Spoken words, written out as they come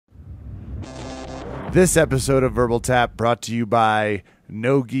This episode of Verbal Tap brought to you by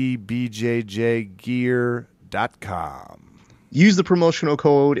NogiBJJGear.com. Use the promotional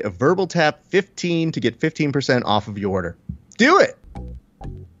code VerbalTap15 to get 15% off of your order. Do it! Is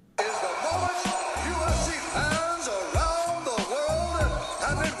the moment UFC fans around the world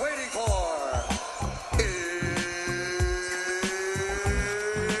have been waiting for.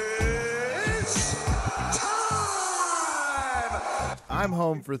 It's time! I'm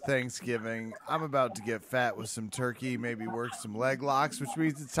home for Thanksgiving. I'm about to get fat with some turkey, maybe work some leg locks, which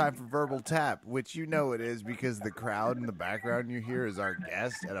means it's time for Verbal Tap, which you know it is because the crowd in the background you hear is our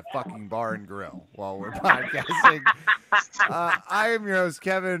guest at a fucking bar and grill while we're podcasting. I am your host,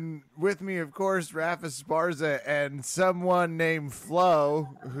 Kevin. With me, of course, Rafa Sparza and someone named Flo,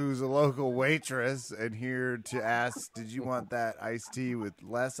 who's a local waitress, and here to ask, did you want that iced tea with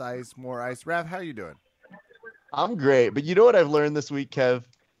less ice, more ice? Raph, how you doing? I'm great, but you know what I've learned this week, Kev?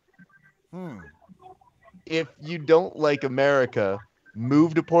 If you don't like America,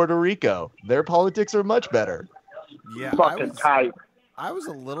 move to Puerto Rico. Their politics are much better. Yeah, Fucking tight. I was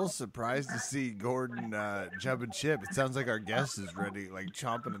a little surprised to see Gordon jumping ship. It sounds like our guest is ready, like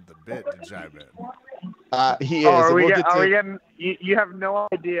chomping at the bit to chime in. He is. Oh, and getting? You have no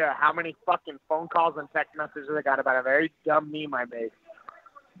idea how many fucking phone calls and text messages I got about a very dumb meme I made.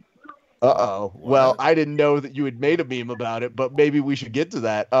 Uh-oh. Well, I didn't know that you had made a meme about it, but maybe we should get to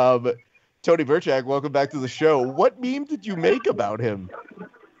that. Tony Birchak, welcome back to the show. What meme did you make about him?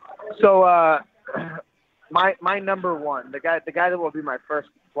 So, my number one, the guy that will be my first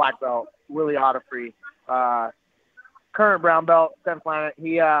black belt, Willie Otterfree, current brown belt, 10th planet.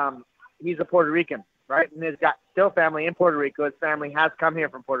 He's a Puerto Rican, right? And he's got still family in Puerto Rico. His family has come here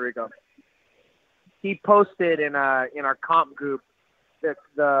from Puerto Rico. He posted in our comp group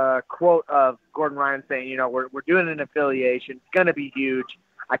the quote of Gordon Ryan saying, you know, we're doing an affiliation. It's going to be huge.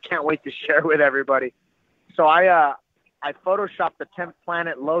 I can't wait to share with everybody. So I photoshopped the 10th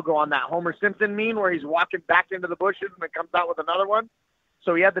Planet logo on that Homer Simpson meme where he's walking back into the bushes and then comes out with another one.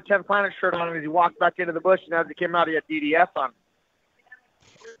 So he had the 10th Planet shirt on and as he walked back into the bush, and as he came out, he had DDS on.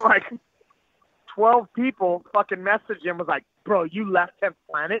 Like 12 people fucking messaged him, was like, bro, you left 10th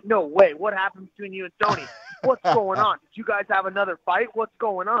Planet? No way. What happened between you and Tony? What's going on? Did you guys have another fight? What's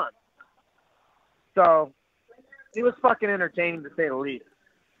going on? So it was fucking entertaining to say the least.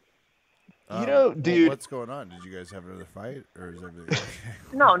 You know, dude. What's going on? Did you guys have another fight, or is everything okay?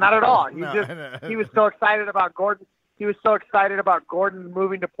 No, not at all. No. He was so excited about Gordon. He was so excited about Gordon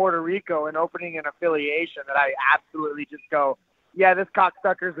moving to Puerto Rico and opening an affiliation that I absolutely just go, yeah, this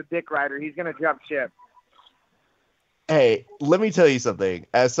cocksucker's a dick rider. He's gonna jump ship. Hey, let me tell you something.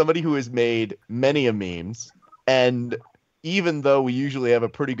 As somebody who has made many a memes, and even though we usually have a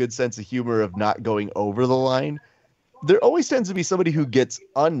pretty good sense of humor of not going over the line, there always tends to be somebody who gets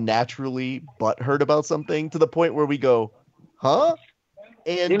unnaturally butthurt about something to the point where we go, huh?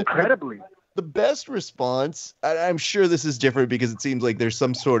 And incredibly. The best response, and I'm sure this is different because it seems like there's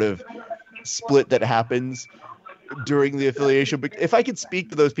some sort of split that happens during the affiliation, but if I could speak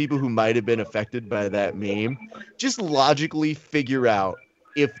to those people who might have been affected by that meme, just logically figure out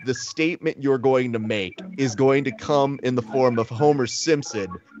if the statement you're going to make is going to come in the form of Homer Simpson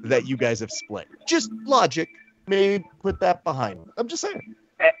that you guys have split. Just logic. Maybe put that behind. I'm just saying.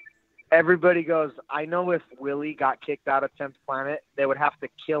 Everybody goes, I know if Willie got kicked out of 10th Planet, they would have to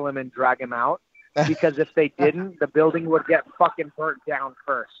kill him and drag him out, because if they didn't, the building would get fucking burnt down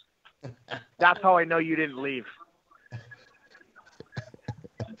first. That's how I know you didn't leave.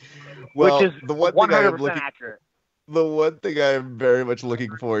 Well, which is the one 100% accurate. The one thing I'm very much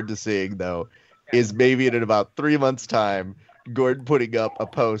looking forward to seeing, though, is maybe in about 3 months' time, Gordon putting up a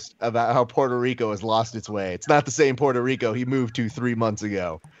post about how Puerto Rico has lost its way. It's not the same Puerto Rico he moved to 3 months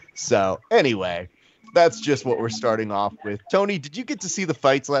ago. So, anyway, that's just what we're starting off with. Tony, did you get to see the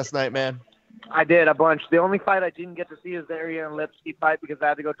fights last night, man? I did, a bunch. The only fight I didn't get to see is the Ariane and Lipsky fight because I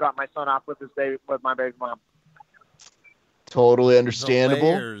had to go drop my son off with my baby mom. Totally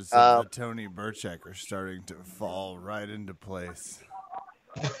understandable. The layers of the Tony Birchak are starting to fall right into place.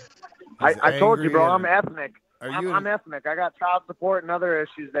 I told you, bro, I'm ethnic. I'm ethnic. I got child support and other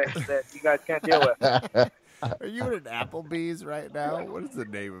issues that you guys can't deal with. Are you at an Applebee's right now? What is the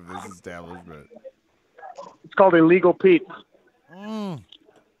name of this establishment? It's called Illegal Pete's. The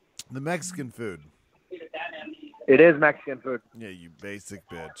Mexican food. It is Mexican food. Yeah, you basic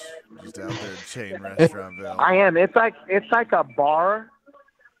bitch. Just out there at chain restaurantville. I am. It's like a bar.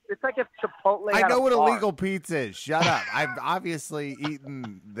 It's like if Chipotle I had know a what bar. Illegal Pizza is. Shut up. I've obviously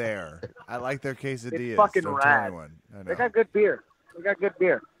eaten there. I like their quesadillas. It's fucking Don't rad. tell anyone. I know. They got good beer.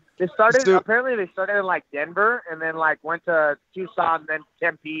 Apparently they started in like Denver and then like went to Tucson, then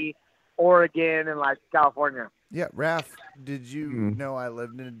Tempe, Oregon and like California. Yeah, Raph, did you Mhm. know I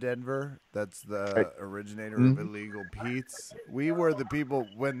lived in Denver? That's the originator of illegal Pete's. We were the people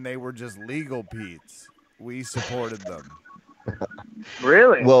when they were just legal Pete's. We supported them.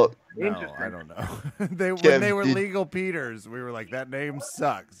 Really? Well, No, Interesting. I don't know. When Kev, they were did- legal Peters, we were like, that name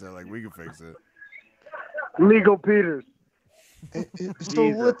sucks. They're like, we can fix it. Legal Peters. so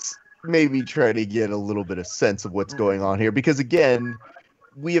Jesus. let's maybe try to get a little bit of sense of what's going on here, because again,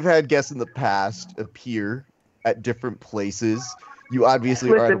 we have had guests in the past appear at different places. You obviously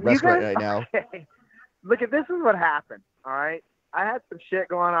are at a Listen, you restaurant guys- right now. Look, this is what happened. All right, I had some shit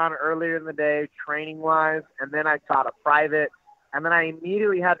going on earlier in the day, training wise, and then I taught a private, and then I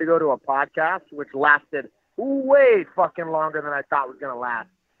immediately had to go to a podcast, which lasted way fucking longer than I thought was gonna last.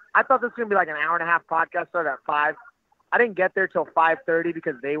 I thought this was gonna be like an hour and a half podcast. Started at 5. I didn't get there till 5:30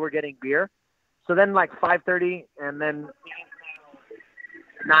 because they were getting beer. So then like 5:30 and then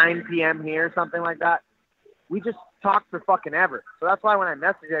 9 p.m. here, something like that. We just talked for fucking ever. So that's why when I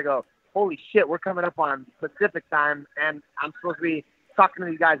message you, I go, holy shit, we're coming up on Pacific time, and I'm supposed to be talking to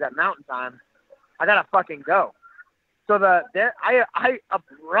these guys at Mountain time. I gotta fucking go. So I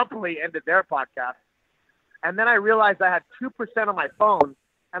abruptly ended their podcast, and then I realized I had 2% on my phone,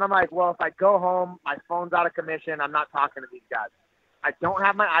 and I'm like, well, if I go home, my phone's out of commission. I'm not talking to these guys. I don't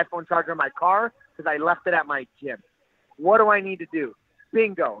have my iPhone charger in my car because I left it at my gym. What do I need to do?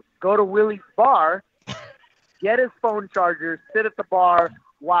 Bingo. Go to Willie's bar, get his phone charger, sit at the bar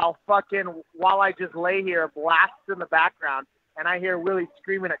while I just lay here, blasts in the background, and I hear Willie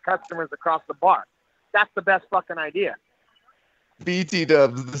screaming at customers across the bar. That's the best fucking idea. BT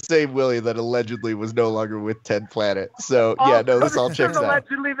Dubs, the same Willie that allegedly was no longer with Ted Planet. So yeah, no, this all checks out.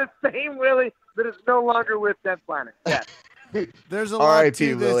 Allegedly the same Willie that is no longer with Death Planet. Yes. There's a lot R.I.P.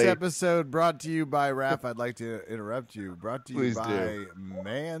 to this Willie. episode brought to you by Raph. I'd like to interrupt you. Brought to you Please by do.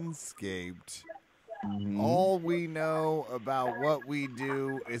 Manscaped. Mhm. All we know about what we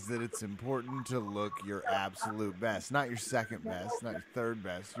do is that it's important to look your absolute best. Not your second best, not your third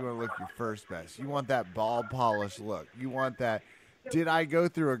best. You want to look your first best. You want that ball polish look. You want that, did I go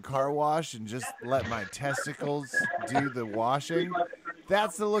through a car wash and just let my testicles do the washing?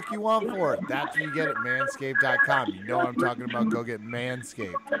 That's the look you want for it. That's what you get at manscaped.com. You know what I'm talking about. Go get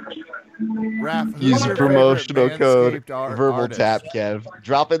Manscaped. Raph, who's Use your promotional favorite code Manscaped Verbal artist? Tap, Kev.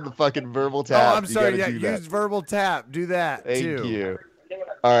 Drop in the fucking Verbal Tap. Oh, I'm You sorry. gotta Yeah, do that. use Verbal Tap. Do that Thank too. you.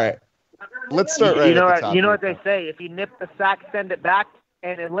 All right, let's start right You know at the what? top. You know here. what they say: if you nip the sack, send it back.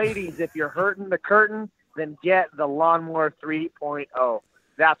 And then, ladies, if you're hurting the curtain, then get the Lawnmower 3.0.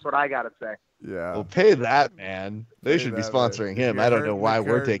 That's what I gotta say. Yeah. Well, pay that, man. They Pay should be that, man. sponsoring If him. you're I don't know hurting the why we're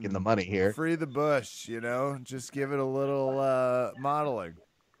curtain, taking the money here. Free the bush, you know? Just give it a little modeling.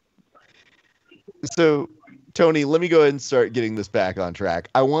 So, Tony, let me go ahead and start getting this back on track.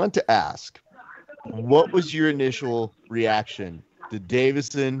 I want to ask, what was your initial reaction to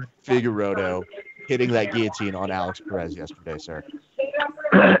Davison Figueroa hitting that guillotine on Alex Perez yesterday, sir?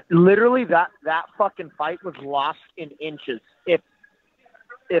 Literally, that fucking fight was lost in inches.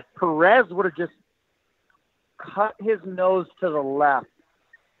 If Perez would have just cut his nose to the left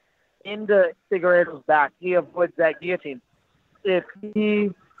into Figueiredo's back, he avoids that guillotine. If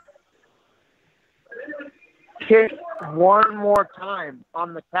he kicked one more time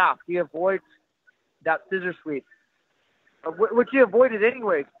on the calf, he avoids that scissor sweep, which he avoided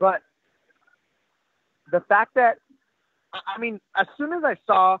anyways. But the fact that, I mean, as soon as I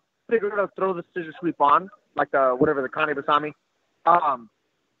saw Figueiredo throw the scissor sweep on, like the Kane Basami,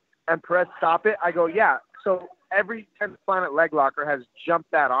 and Perez stop it, I go, yeah. So every 10th Planet leg locker has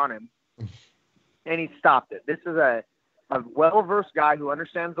jumped that on him, and he stopped it. This is a well-versed guy who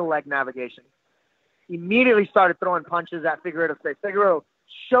understands the leg navigation. Immediately started throwing punches at Figueiredo's face. Figueiredo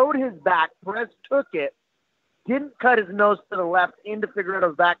showed his back. Perez took it, didn't cut his nose to the left into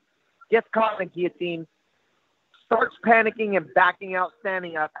Figueiredo's back, gets caught in the guillotine, starts panicking and backing out,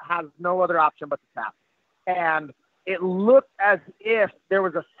 standing up, has no other option but to tap. And it looked as if there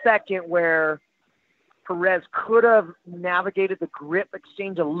was a second where Perez could have navigated the grip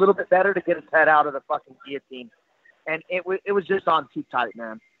exchange a little bit better to get his head out of the fucking guillotine. And it was just on too tight,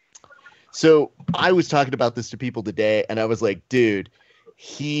 man. So I was talking about this to people today, and I was like, dude,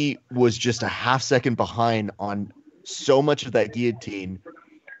 he was just a half second behind on so much of that guillotine,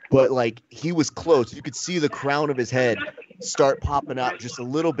 but like he was close. You could see the crown of his head start popping out just a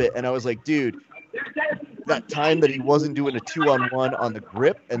little bit. And I was like, dude, that time that he wasn't doing a 2-on-1 on the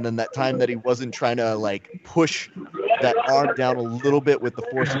grip, and then that time that he wasn't trying to like push that arm down a little bit with the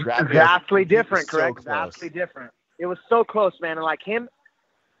force of gravity. Vastly different, so correct? close. Vastly different. It was so close, man. And like him,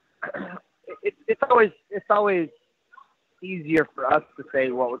 it's always easier for us to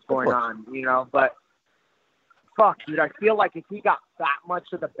say what was going on, you know. But fuck, dude, I feel like if he got that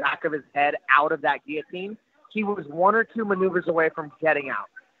much of the back of his head out of that guillotine, he was 1 or 2 maneuvers away from getting out.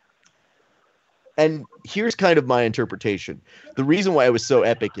 And here's kind of my interpretation. The reason why it was so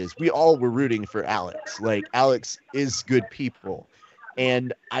epic is we all were rooting for Alex. Like, Alex is good people.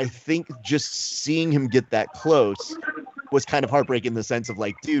 And I think just seeing him get that close was kind of heartbreaking in the sense of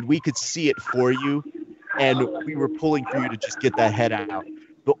like, dude, we could see it for you, and we were pulling for you to just get that head out.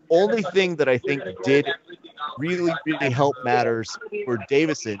 The only thing that I think did really, really help matters for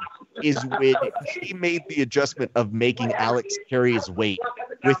Davison is when he made the adjustment of making Alex carry his weight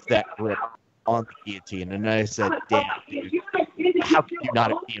with that grip on the guillotine. And I said, damn, dude, how can you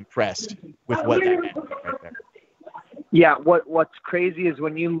not be impressed with what that meant right there? Yeah, what's crazy is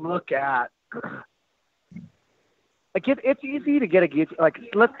when you look at, like, it's easy to get a guillotine. Like,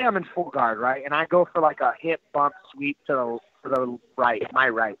 let's say I'm in full guard, right? And I go for like a hip bump sweep to the right, my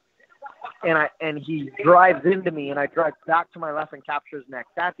right. And he drives into me, and I drive back to my left and captures neck.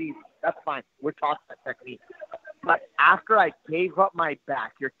 That's easy. That's fine. We're talking that technique. But after I gave up my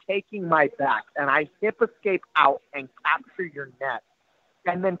back, you're taking my back, and I hip escape out and capture your neck,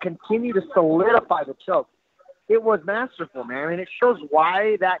 and then continue to solidify the choke. It was masterful, man. I mean, it shows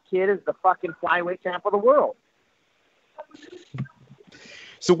why that kid is the fucking flyweight champ of the world.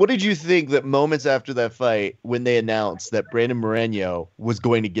 So what did you think that moments after that fight when they announced that Brandon Moreno was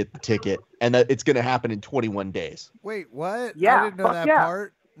going to get the ticket and that it's going to happen in 21 days? Wait, what? Yeah, I didn't know that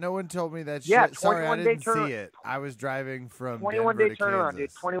part. No one told me that Yeah, shit. Sorry, I 21-day didn't see it. I was driving from 21-day Denver to turnaround,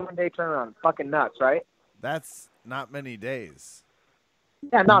 Kansas. dude. 21-day turnaround. Fucking nuts, right? That's not many days.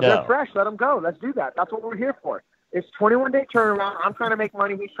 Yeah, no, No. they're fresh. Let them go. Let's do that. That's what we're here for. It's 21-day turnaround. I'm trying to make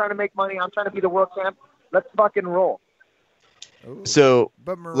money. He's trying to make money. I'm trying to be the world champ. Let's fucking roll. Ooh. So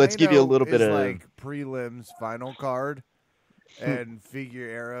But let's give you a Moreno little bit is of like prelims final card, and Figure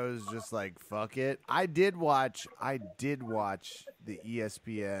Arrow's just like fuck it. I did watch the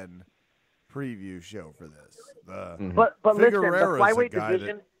ESPN preview show for this. But listen, the Figueroa's a flyweight guy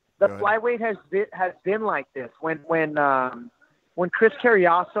division, that- the Go ahead. flyweight has been like this. When Chris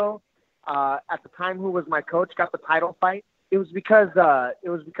Carriaso, at the time who was my coach, got the title fight, it was because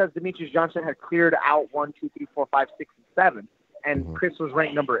Demetrius Johnson had cleared out 1, 2, 3, 4, 5, 6, and 7, and Chris was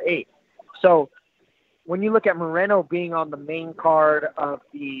ranked number 8. So when you look at Moreno being on the main card of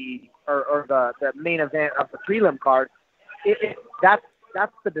the main event of the prelim card, that's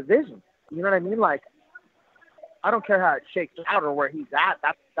the division. You know what I mean? Like, I don't care how it shakes out or where he's at.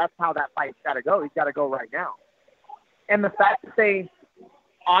 That's how that fight's got to go. He's got to go right now. And the fact that they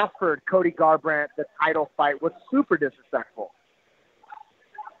offered Cody Garbrandt the title fight was super disrespectful.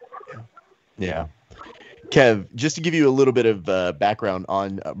 Yeah. Kev, just to give you a little bit of background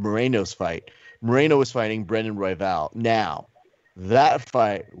on Moreno's fight. Moreno was fighting Brendan Royval. Now, that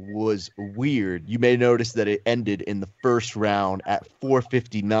fight was weird. You may notice that it ended in the first round at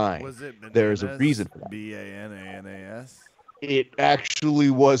 4:59. Was it bananas? There's a reason for that. BANANAS? It actually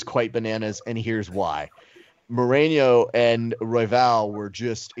was quite bananas, and here's why. Moreno and Royval were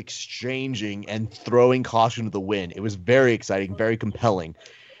just exchanging and throwing caution to the wind. It was very exciting, very compelling.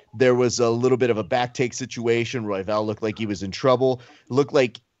 There was a little bit of a back take situation. Royval looked like he was in trouble. Looked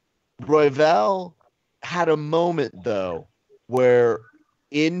like Royval had a moment, though, where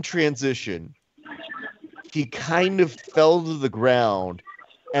in transition, he kind of fell to the ground,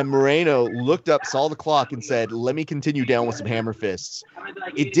 and Moreno looked up, saw the clock, and said, let me continue down with some hammer fists.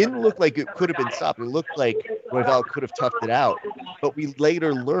 It didn't look like it could have been stopped. It looked like Royval could have toughed it out. But we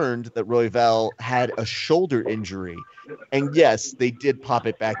later learned that Royval had a shoulder injury. And yes, they did pop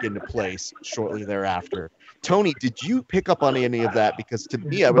it back into place shortly thereafter. Tony, did you pick up on any of that? Because to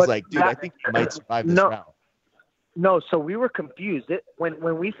me, I was like, dude, I think he might survive this round. No, so we were confused.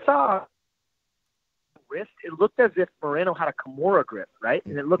 When we saw wrist, it looked as if Moreno had a Kimura grip, right?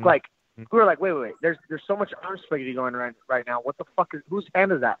 And it looked like we were like, wait. There's so much arm spaghetti going right now. What the fuck whose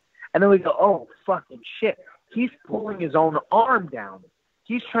hand is that? And then we go, oh fucking shit. He's pulling his own arm down.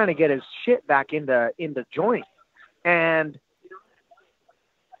 He's trying to get his shit back into joint. And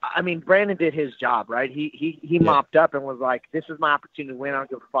I mean, Brandon did his job, right? He mopped up and was like, this is my opportunity to win. I don't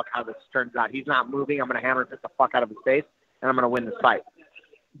give a fuck how this turns out. He's not moving. I'm going to hammer fist the fuck out of his face, and I'm going to win this fight.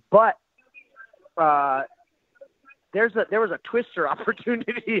 But there was a twister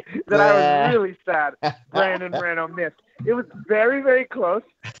opportunity that I was really sad Brandon Moreno missed. It was very, very close,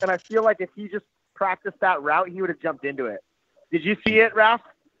 and I feel like if he just practiced that route, he would have jumped into it. Did you see it, Ralph?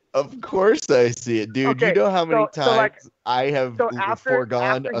 Of course I see it, dude. Okay, you know how many times I have after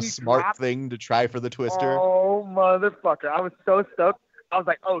a he smart dropped- thing to try for the twister? Oh, motherfucker. I was so stoked. I was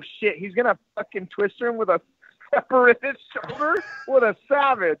like, oh, shit, he's going to fucking twister him with a pepper in his shoulder. What a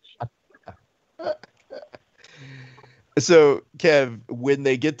savage. So, Kev, when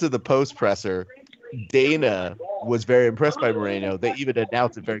they get to the post presser, Dana was very impressed by Moreno. They even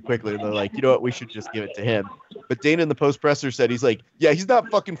announced it very quickly. They're like, you know what, we should just give it to him. But Dana in the post presser said, he's like, yeah, he's not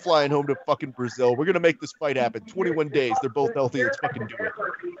fucking flying home to fucking Brazil. We're going to make this fight happen. 21 days. They're both healthy. Let's fucking do it.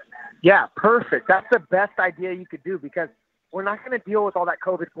 Yeah, perfect. That's the best idea you could do because we're not going to deal with all that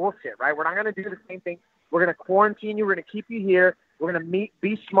COVID bullshit, right? We're not going to do the same thing. We're going to quarantine you. We're going to keep you here. We're going to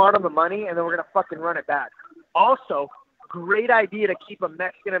be smart on the money, and then we're going to fucking run it back. Also, great idea to keep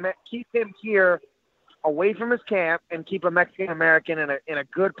keep him here away from his camp and keep a Mexican American in a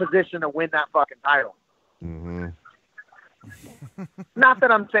good position to win that fucking title. Mm-hmm. Not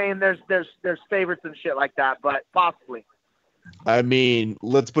that I'm saying there's favorites and shit like that, but possibly. I mean,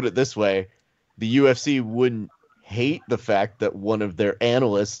 let's put it this way. The UFC wouldn't hate the fact that one of their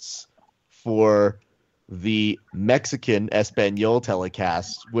analysts for the Mexican Espanol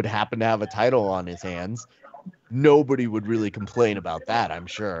telecast would happen to have a title on his hands. Nobody would really complain about that, I'm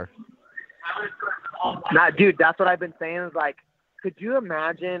sure. Nah, dude, that's what I've been saying is like, could you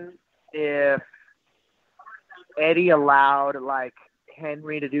imagine if Eddie allowed like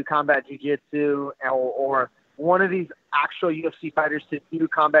Henry to do combat jiu-jitsu or one of these actual UFC fighters to do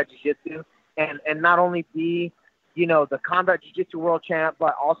combat jiu-jitsu and not only be, you know, the combat jiu-jitsu world champ,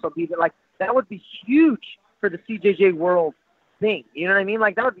 but also be like, that would be huge for the CJJ world thing. You know what I mean?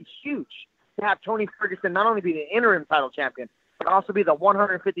 Like that would be huge to have Tony Ferguson not only be the interim title champion, but also be the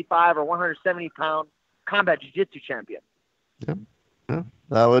 155 or 170 pound combat jiu-jitsu champion. Yep. Yeah.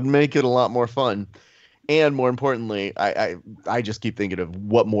 That would make it a lot more fun. And more importantly, I just keep thinking of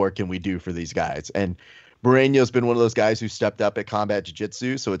what more can we do for these guys. And Moreno's been one of those guys who stepped up at combat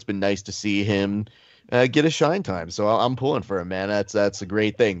jiu-jitsu, so it's been nice to see him get a shine time. So I'm pulling for him, man. That's a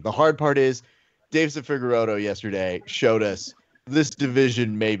great thing. The hard part is Davidson Figueiredo yesterday showed us this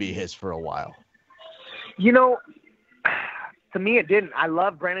division may be his for a while. You know, to me it didn't. I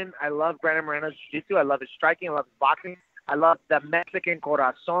love Brandon Moreno's jiu-jitsu. I love his striking. I love his boxing. I love the Mexican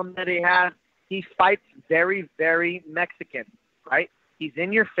corazon that he has. He fights very, very Mexican, right? He's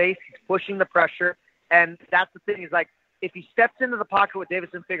in your face. He's pushing the pressure. And that's the thing is like, if he steps into the pocket with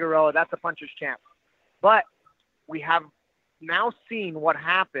Davidson Figueiredo, that's a puncher's champ. But we have now seen what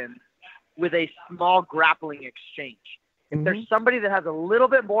happens with a small grappling exchange. If there's somebody that has a little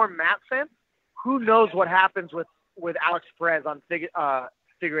bit more mat sense, who knows what happens with Alex Perez on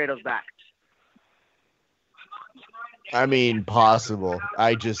Figueiredo's back? I mean, possible.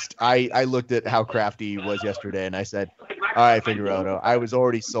 I looked at how crafty he was yesterday, and I said, all right, Figueiredo, I was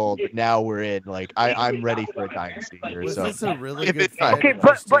already sold, but now we're in. Like, I'm ready for a dynasty here. Was so this a really good fight? Okay,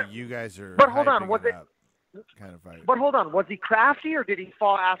 but you guys are. But hold on, hyping was it up kind of fight? But hold on, was he crafty or did he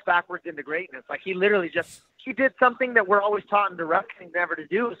fall ass backwards into greatness? Like he literally he did something that we're always taught in wrestling never to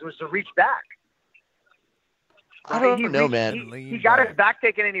do, was to reach back. I don't know, man. He got his back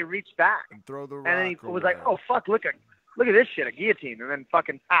taken and he reached back. And throw the rock and then he was away. like, oh fuck, look at this shit, a guillotine, and then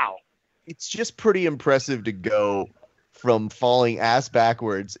fucking pow. It's just pretty impressive to go from falling ass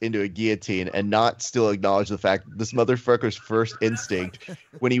backwards into a guillotine and not still acknowledge the fact that this motherfucker's first instinct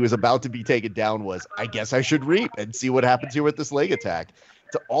when he was about to be taken down was, I guess I should reap and see what happens here with this leg attack.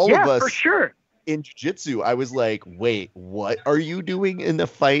 To all of us for sure. in jiu-jitsu, I was like, wait, what are you doing in the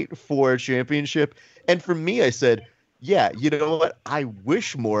fight for a championship? And for me, I said, yeah, you know what? I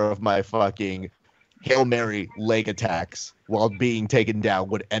wish more of my fucking Hail Mary leg attacks while being taken down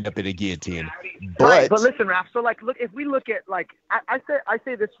would end up in a guillotine. But listen, Raph, so like, look, if we look at like, I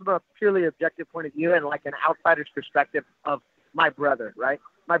say this from a purely objective point of view and like an outsider's perspective of my brother, right?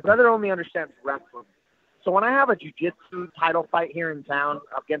 My brother only understands wrestling. So when I have a jiu-jitsu title fight here in town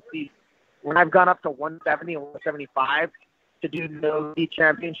against when I've gone up to 170 and 175 to do no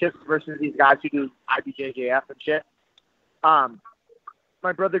championships versus these guys who do IBJJF and shit,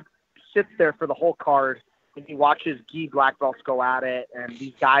 my brother sits there for the whole card and he watches gi black belts go at it and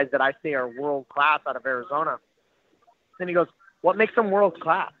these guys that I say are world class out of Arizona. Then he goes, what makes them world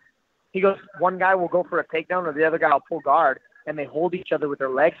class? He goes, one guy will go for a takedown or the other guy will pull guard and they hold each other with their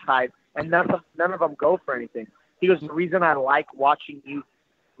legs tied and none of them go for anything. He goes, the reason I like watching you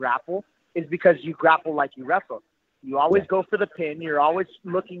grapple is because you grapple like you wrestle. You always go for the pin. You're always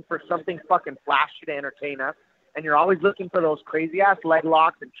looking for something fucking flashy to entertain us. And you're always looking for those crazy-ass leg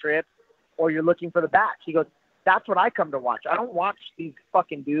locks and trips, or you're looking for the back. He goes, that's what I come to watch. I don't watch these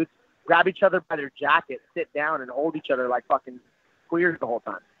fucking dudes grab each other by their jacket, sit down, and hold each other like fucking queers the whole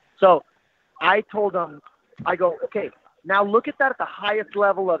time. So I told him, I go, okay, now look at that at the highest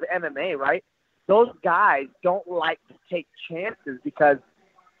level of MMA, right? Those guys don't like to take chances because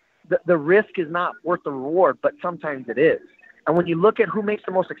the risk is not worth the reward, but sometimes it is. And when you look at who makes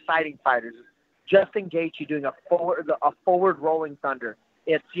the most exciting fighters, Justin Gaethje doing a forward rolling thunder.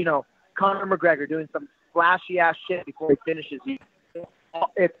 It's, Conor McGregor doing some flashy ass shit before he finishes you.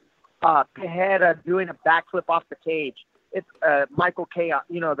 It's Pajeda doing a backflip off the cage. It's Michael Chaos,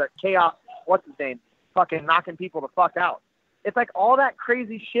 the Chaos, what's his name, fucking knocking people the fuck out. It's like all that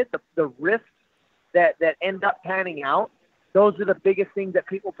crazy shit, the risks that end up panning out, those are the biggest things that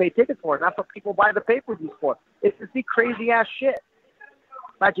people pay tickets for. And that's what people buy the pay-per-views for. It's to see crazy ass shit.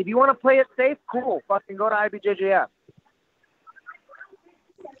 Like, if you want to play it safe, cool. Fucking go to IBJJF.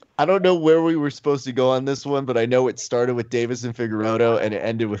 I don't know where we were supposed to go on this one, but I know it started with Davis and Figueroa and it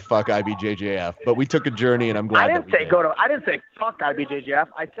ended with fuck IBJJF. But we took a journey, and I'm glad. I didn't say fuck IBJJF.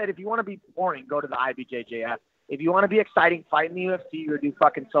 I said if you want to be boring, go to the IBJJF. If you want to be exciting, fight in the UFC or do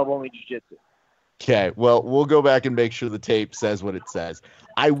fucking sub-only jiu-jitsu. Okay, well, we'll go back and make sure the tape says what it says.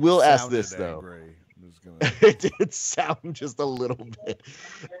 I will ask this, though. It did sound just a little bit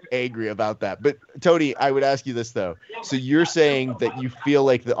angry about that. But, Tony, I would ask you this, though. So you're saying that you feel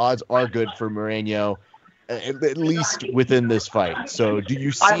like the odds are good for Moreno, at least within this fight. So do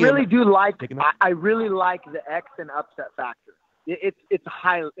you see I really like the X and upset factor. It's a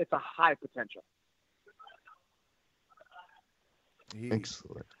high potential.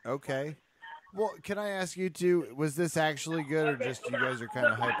 Excellent. Okay. Well, can I ask you two, was this actually good, or just you guys are kind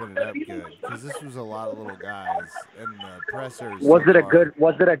of hyping it up good? Because this was a lot of little guys and the pressers. Was it a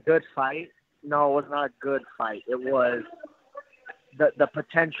good fight? No, it was not a good fight. It was the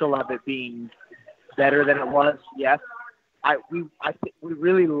potential of it being better than it was. Yes, we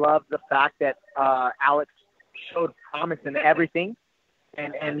really love the fact that Alex showed promise in everything,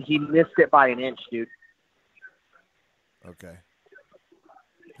 and he missed it by an inch, dude. Okay.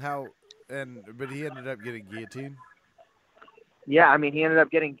 But he ended up getting guillotined? Yeah, I mean, he ended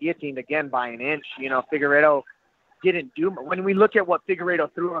up getting guillotined again by an inch. Figueiredo didn't do – when we look at what Figueiredo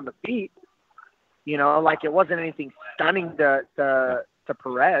threw on the feet, like it wasn't anything stunning to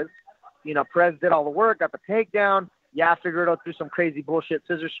Perez. Perez did all the work, got the takedown. Yeah, Figueiredo threw some crazy bullshit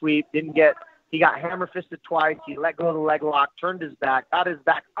scissor sweep. He got hammer-fisted twice. He let go of the leg lock, turned his back, got his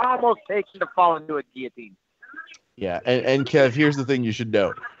back almost taken to fall into a guillotine. Yeah, and Kev, here's the thing you should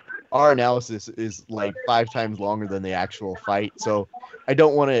know. Our analysis is like 5 times longer than the actual fight, so I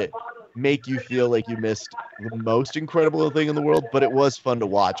don't want to make you feel like you missed the most incredible thing in the world, but it was fun to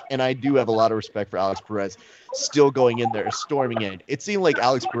watch, and I do have a lot of respect for Alex Perez still going in there, storming in. It seemed like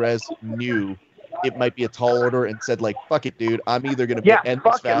Alex Perez knew it might be a tall order and said, like, fuck it, dude, I'm either going to end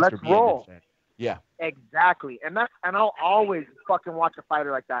this fast or be roll. Yeah. Exactly, and I'll always fucking watch a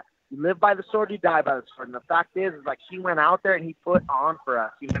fighter like that. You live by the sword, you die by the sword. And the fact is like he went out there and he put on for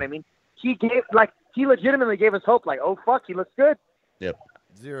us. You know what I mean? He legitimately gave us hope. Like, oh fuck, he looks good. Yep.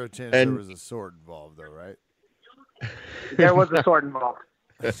 0 chance there was a sword involved, though, right? There was a sword involved.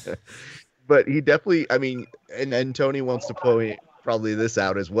 But he definitely, I mean, and Tony wants to point probably this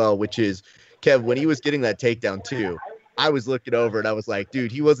out as well, which is Kev, when he was getting that takedown too, I was looking over and I was like,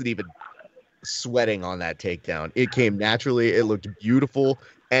 dude, he wasn't even sweating on that takedown. It came naturally. It looked beautiful.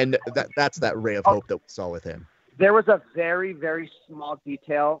 And that's that ray of hope that we saw with him. There was a very, very small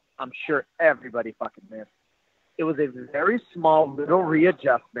detail I'm sure everybody fucking missed. It was a very small little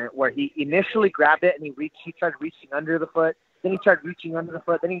readjustment where he initially grabbed it and he tried reaching under the foot. Then he tried reaching under the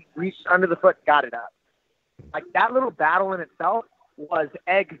foot. Then he reached under the foot, got it up. Like that little battle in itself was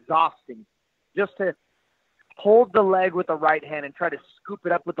exhausting. Just to hold the leg with the right hand and try to scoop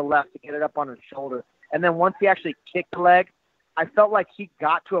it up with the left to get it up on his shoulder. And then once he actually kicked the leg, I felt like he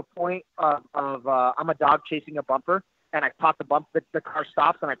got to a point of I'm a dog chasing a bumper, and I caught the bump. The car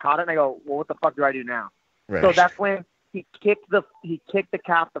stops, and I caught it, and I go, well, what the fuck do I do now? Right. So that's when he kicked the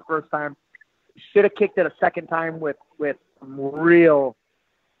calf the first time. Should have kicked it a second time with real,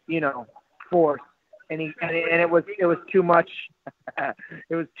 force, and it was too much.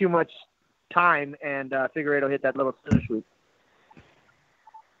 It was too much time, and Figueiredo hit that little scissor sweep.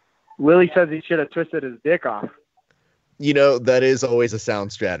 Willie says he should have twisted his dick off. That is always a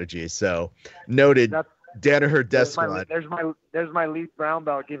sound strategy. So noted. Danaher Desmond. There's my Leaf Brown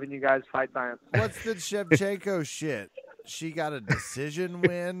belt giving you guys fight science. What's the Shevchenko shit? She got a decision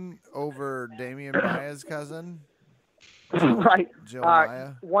win over Damian Maya's cousin. Right. Jill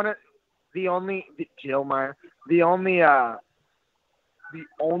Maya. The only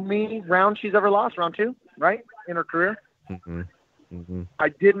round she's ever lost, round 2, right, in her career. Mm-hmm. Mm-hmm. I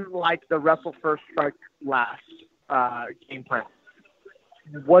didn't like the wrestle first, strike last game plan.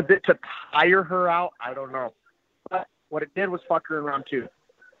 Was it to tire her out? I don't know. But what it did was fuck her in round 2.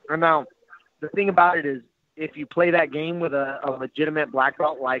 And now, the thing about it is if you play that game with a legitimate black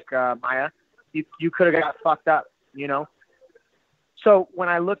belt like Maya, you could have got fucked up, you know? So when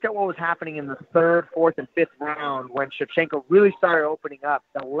I looked at what was happening in the third, fourth, and fifth round, when Shevchenko really started opening up,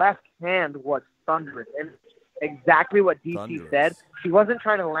 the left hand was thunderous. And exactly what DC said, she wasn't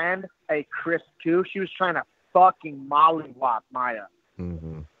trying to land a crisp two. She was trying to fucking mollywop Maya.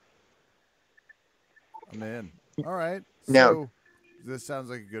 Mm-hmm. I'm in. All right. Now, So this sounds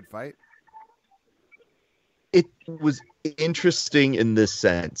like a good fight. It was interesting in this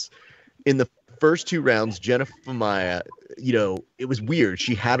sense. In the first 2 rounds, Jennifer Maia, it was weird.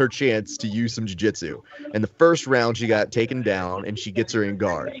 She had her chance to use some jiu-jitsu. And the first round, she got taken down, and she gets her in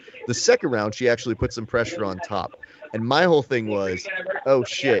guard. The second round, she actually put some pressure on top. And my whole thing was, oh,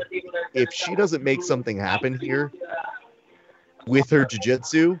 shit, if she doesn't make something happen here with her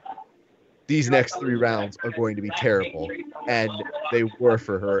jiu-jitsu, these next 3 rounds are going to be terrible. And they were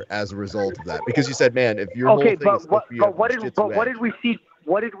for her as a result of that. Because you said, man, if your whole thing is supposed to be what did we see?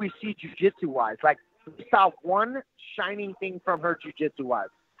 What did we see jiu-jitsu wise? Like, we saw one shining thing from her jiu-jitsu wise,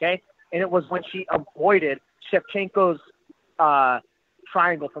 okay? And it was when she avoided Shevchenko's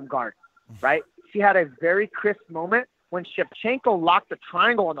triangle from guard, right? She had a very crisp moment when Shevchenko locked the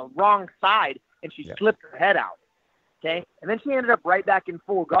triangle on the wrong side and she slipped her head out, okay? And then she ended up right back in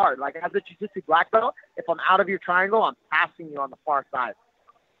full guard. Like, as a jiu-jitsu black belt, if I'm out of your triangle, I'm passing you on the far side.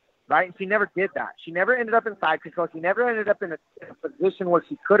 Right? And she never did that. She never ended up in side control. She never ended up in a position where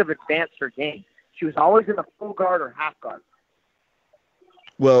she could have advanced her game. She was always in a full guard or half guard.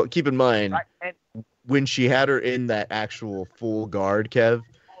 Well, keep in mind, right? when she had her in that actual full guard, Kev,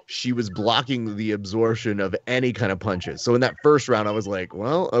 she was blocking the absorption of any kind of punches. So in that first round, I was like,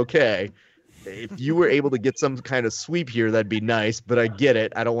 well, okay. If you were able to get some kind of sweep here, that'd be nice, but I get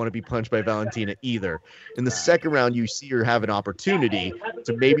it. I don't want to be punched by Valentina either. In the second round, you see her have an opportunity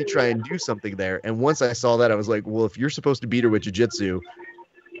to maybe try and do something there. And once I saw that, I was like, well, if you're supposed to beat her with jiu-jitsu,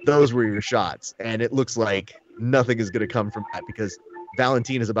 those were your shots. And it looks like nothing is going to come from that because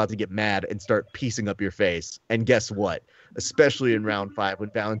Valentina is about to get mad and start piecing up your face. And guess what? Especially in round 5, when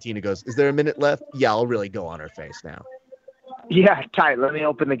Valentina goes, is there a minute left? Yeah, I'll really go on her face now. Yeah, tight. Let me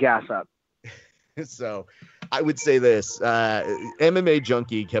open the gas up. So I would say this, MMA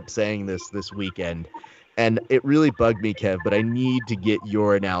Junkie kept saying this weekend, and it really bugged me, Kev, but I need to get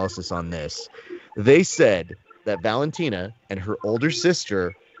your analysis on this. They said that Valentina and her older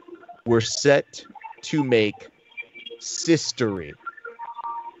sister were set to make sistery.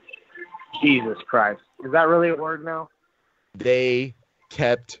 Jesus Christ. Is that really a word now? They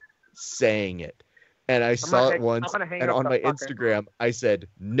kept saying it. And I saw it once, and on my Instagram, I said,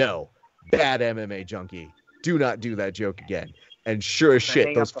 no. Bad MMA Junkie. Do not do that joke again. And sure as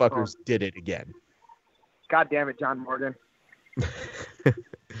shit, those fuckers did it again. God damn it, John Morgan.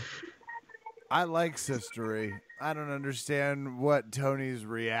 I like sistery. I don't understand what Tony's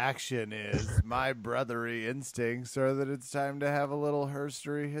reaction is. My brotherly instincts are that it's time to have a little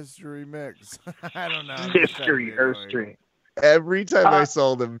history mix. I don't know. History. Every time I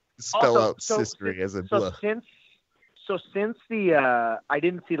saw them spell out sistery as a bluff. Since the I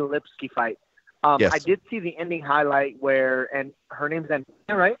didn't see the Lipsky fight. Yes. I did see the ending highlight and her name's Antonia,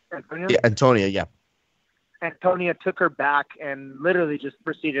 right? Antonia? Yeah, Antonia, yeah. Antonia took her back and literally just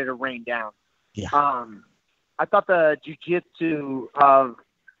proceeded to rain down. Yeah. I thought the jiu-jitsu of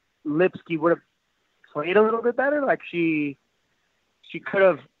Lipsky would have played a little bit better. Like she could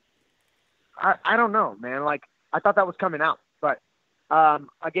have. I don't know, man. Like I thought that was coming out, but.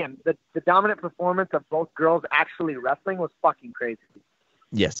 Again, the dominant performance of both girls actually wrestling was fucking crazy.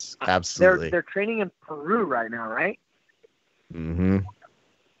 Yes, absolutely. They're training in Peru right now, right? Mm-hmm.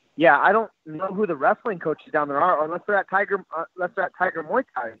 Yeah, I don't know who the wrestling coaches down there are, unless they're at Tiger Muay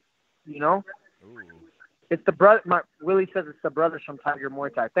Thai. You know, it's the brother. Willie says it's the brothers from Tiger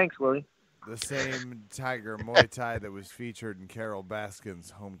Muay Thai. Thanks, Willie. The same Tiger Muay Thai that was featured in Carol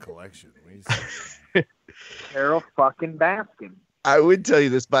Baskin's home collection. Carol fucking Baskin. I would tell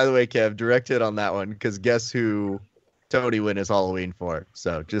you this, by the way, Kev, direct hit on that one, because guess who Tony went his Halloween for?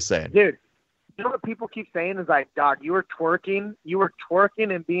 So, just saying. Dude, you know what people keep saying is like, dog, you were twerking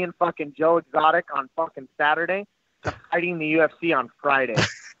and being fucking Joe Exotic on fucking Saturday to fighting the UFC on Friday.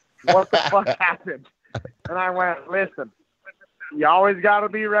 What the fuck happened? And I went, listen, you always got to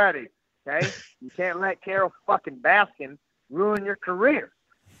be ready, okay? You can't let Carol fucking Baskin ruin your career.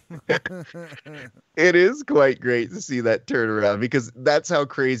 It is quite great to see that turnaround because that's how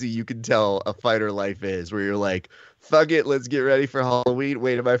crazy you can tell a fighter life is, where you're like, fuck it, let's get ready for Halloween.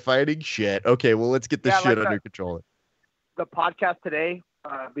 Wait, am I fighting? Shit. Okay, well, let's get this shit under control. The podcast today,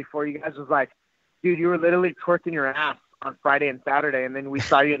 before you guys was like, dude, you were literally twerking your ass on Friday and Saturday, and then we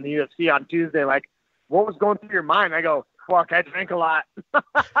saw you in the UFC on Tuesday. Like, what was going through your mind? I go, fuck, I drank a lot. I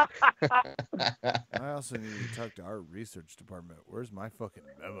also need to talk to our research department. Where's my fucking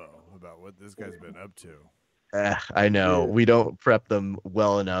memo about what this guy's been up to? I know. Dude. We don't prep them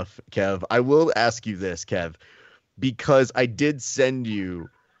well enough, Kev. I will ask you this, Kev, because I did send you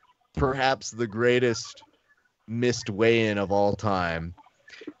perhaps the greatest missed weigh-in of all time.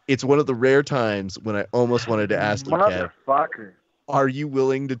 It's one of the rare times when I almost wanted to ask you, Kev, Motherfucker. are you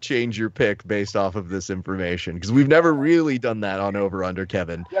willing to change your pick based off of this information? Because we've never really done that on Over Under,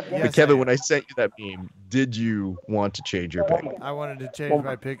 Kevin. Yes, But Kevin, when I sent you that meme, did you want to change your pick? I wanted to change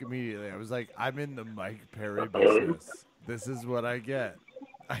my pick immediately. I was like, I'm in the Mike Perry business. This is what I get.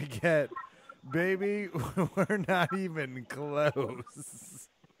 I get, baby, we're not even close.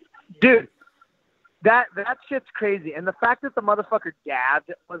 Dude, that shit's crazy. And the fact that the motherfucker dad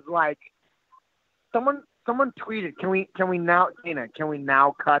was like, someone tweeted, can we now, Dana, can we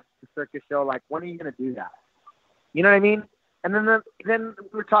now cut the circus show? Like, when are you going to do that? You know what I mean? And then we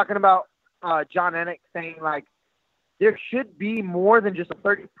were talking about John Ennick saying, like, there should be more than just a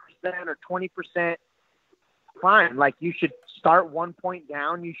 30% or 20% fine. Like, you should start 1 point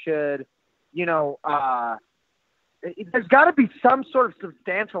down. You should, there's got to be some sort of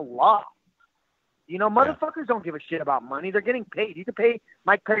substantial law. Motherfuckers don't give a shit about money. They're getting paid. You can pay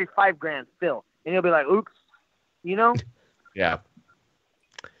Mike Perry $5,000 still, and he'll be like, "Oops," Yeah.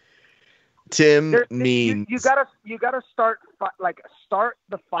 Tim means you gotta start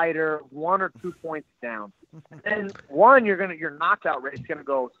the fighter 1 or 2 points down, and your knockout rate's gonna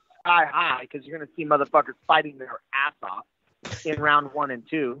go sky high because you're gonna see motherfuckers fighting their ass off in round 1 and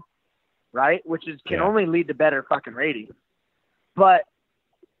 2, right? Which can only lead to better fucking ratings. But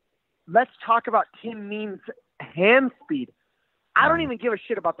let's talk about Tim Means' hand speed. I don't even give a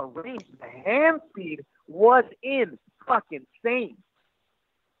shit about the range. The hand speed was insane.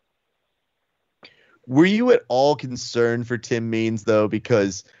 Were you at all concerned for Tim Means, though?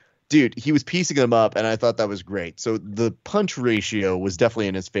 Because, dude, he was piecing them up, and I thought that was great. So the punch ratio was definitely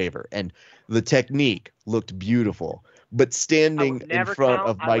in his favor, and the technique looked beautiful. But standing in front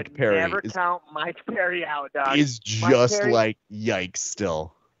of Mike Perry count Mike Perry out, dog. is just like yikes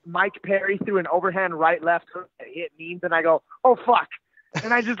still. Mike Perry threw an overhand right left hook that hit Means, and I go, oh fuck.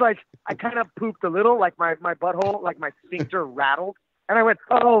 And I just I kind of pooped a little, like my butthole, like my sphincter rattled. And I went,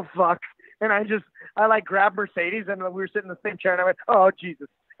 oh fuck. And I grabbed Mercedes, and we were sitting in the same chair, and I went, oh Jesus.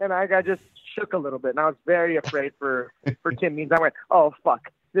 And I just shook a little bit, and I was very afraid for Tim Means. I went, oh fuck,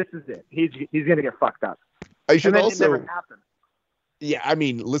 this is it. He's gonna get fucked up. I should and then also, it never happened. Yeah, I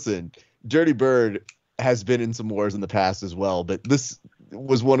mean, listen, Dirty Bird has been in some wars in the past as well, but this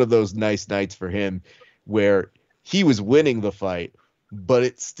was one of those nice nights for him where he was winning the fight, but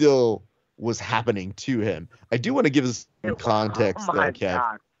it still was happening to him. I do want to give us some context, though, Kev.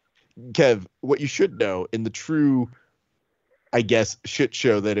 God. Kev, what you should know in the true, I guess, shit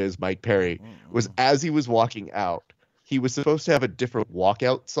show that is Mike Perry was as he was walking out, he was supposed to have a different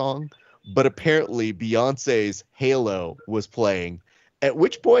walkout song, but apparently Beyonce's Halo was playing, at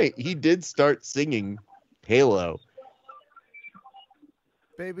which point he did start singing Halo.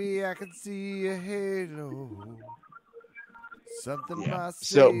 Baby, I can see a halo. Something my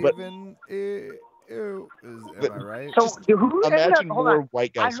So, but- saving. Am I right? So who ended Imagine up, hold more on.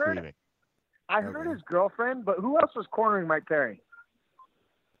 white guys I heard- screaming. I heard Okay. his girlfriend, but who else was cornering Mike Perry?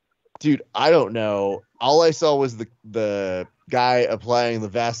 Dude, I don't know. All I saw was the guy applying the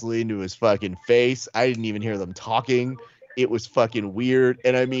Vaseline to his fucking face. I didn't even hear them talking. It was fucking weird.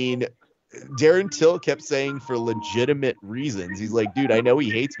 And I mean, Darren Till kept saying for legitimate reasons. He's like, dude, I know he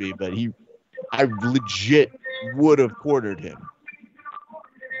hates me, but I legit would have cornered him.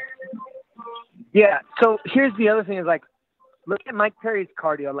 Yeah. So here's the other thing is look at Mike Perry's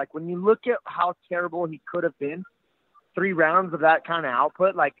cardio. Like when you look at how terrible he could have been, 3 rounds of that kind of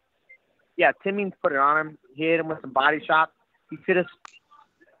output, Tim Means put it on him. He hit him with some body shots. He should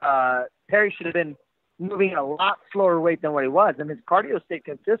have, Perry should have been moving at a lot slower rate than what he was. And his cardio stayed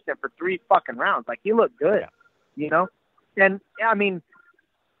consistent for 3 fucking rounds. Like he looked good, And I mean,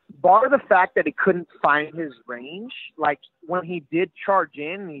 bar the fact that he couldn't find his range, like when he did charge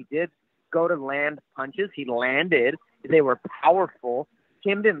in, he did go to land punches. He landed. They were powerful.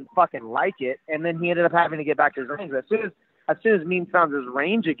 Tim didn't fucking like it. And then he ended up having to get back to his range. As soon as Means found his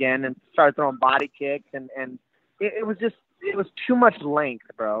range again and started throwing body kicks and it was too much length,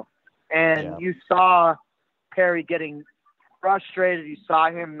 bro. And you saw Perry getting frustrated. You saw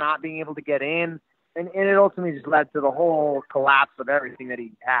him not being able to get in. And it ultimately just led to the whole collapse of everything that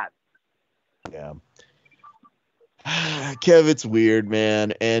he had. Yeah. Kev, it's weird,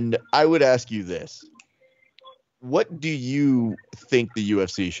 man. And I would ask you this. what do you think the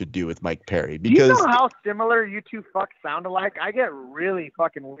UFC should do with Mike Perry? Do you Because know how similar you two fucks sound alike? I get really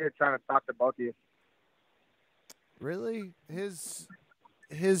fucking weird trying to talk to both of you. Really? His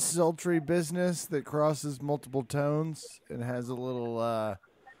sultry business that crosses multiple tones and has a little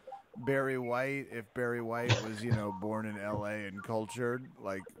Barry White, if Barry White was, born in L.A. and cultured,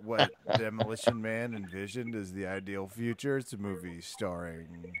 like what Demolition Man envisioned as the ideal future. It's a movie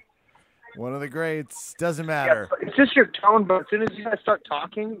starring one of the greats. Doesn't matter. Yeah, it's just your tone, but as soon as you guys start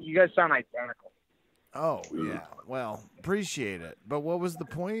talking, you guys sound identical. Oh, yeah. Well, appreciate it. But what was the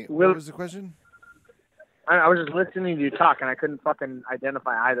point? Will- What was the question? I was just listening to you talk, and I couldn't fucking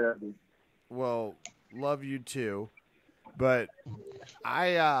identify either of you. Well, love you too. But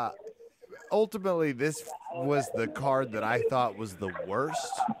I ultimately this was the card that I thought was the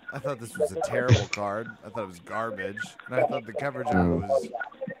worst. I thought this was a terrible card. I thought it was garbage. And I thought the coverage of it was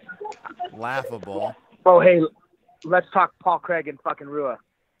laughable. Oh, hey, let's talk Paul Craig and fucking Rua.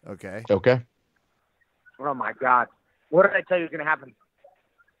 Okay. okay, Oh, my God. What did I tell you was going to happen?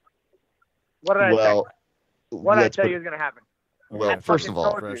 What did I say? What did I let's tell put- you was going to happen? Well, I first fucking of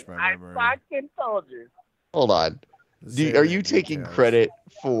all, told you. refresh my I memory. fucking told you. hold on. Say Are the you taking details. credit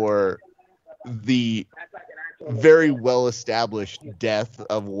for the very well-established death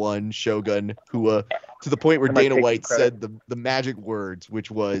of one Shogun Hua to the point where Am I Dana taking White credit? said the magic words, which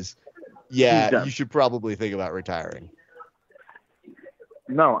was, "Yeah, He's done." you should probably think about retiring."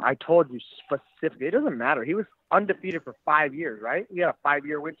 No, I told you specifically. It doesn't matter. He was undefeated for 5 years, right? He had a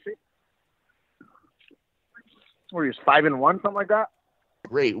 5-year win streak. Where he was 5-1, something like that.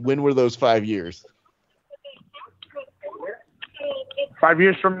 Great. When were those 5 years? 5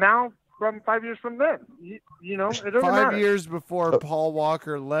 years from now, from 5 years from then. You know, it doesn't 5 matter. years before Paul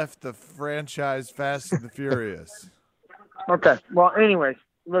Walker left the franchise Fast and the Furious. Okay. Well, anyways,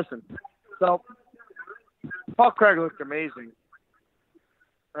 listen. So, Paul Craig looked amazing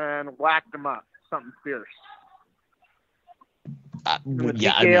and whacked him up. Something fierce. The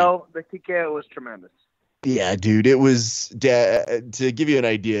Yeah, I mean, the TKO was tremendous. yeah, dude. It was to give you an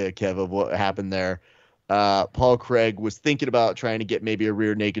idea, Kev, of what happened there. Paul Craig was thinking about trying to get maybe a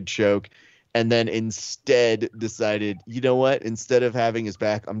rear naked choke, and then instead decided, you know what? Instead of having his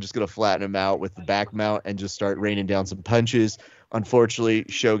back, I'm just gonna flatten him out with the back mount and just start raining down some punches. Unfortunately,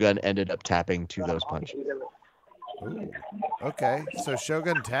 Shogun ended up tapping to those punches. Ooh. Okay, so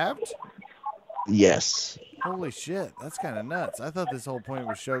Shogun tapped? Yes. Holy shit, that's kind of nuts. I thought this whole point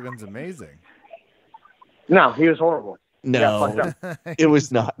was Shogun's amazing. No, he was horrible. No, Yeah, fucked it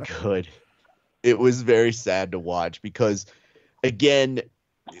was not good. It was very sad to watch because, again,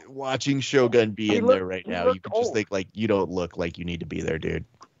 watching Shogun be He in looked- there right he now, you looked could just old. think, like, you don't look like you need to be there, dude.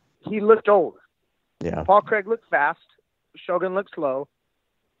 He looked old. Yeah. Paul Craig looked fast. Shogun looked slow.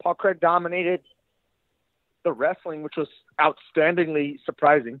 Paul Craig dominated the wrestling, which was outstandingly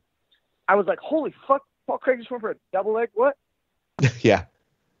surprising. I was like, holy fuck, Paul Craig just went for a double leg? What? Yeah.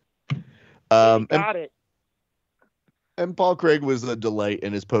 He And got it. And Paul Craig was a delight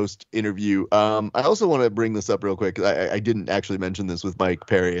in his post-interview. I also want to bring this up real quick. I didn't actually mention this with Mike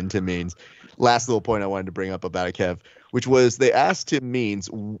Perry and Tim Means. Last little point I wanted to bring up about it, Kev, which was they asked Tim Means,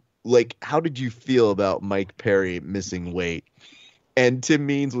 like, how did you feel about Mike Perry missing weight? And Tim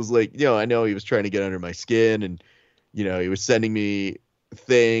Means was like, I know he was trying to get under my skin, and, he was sending me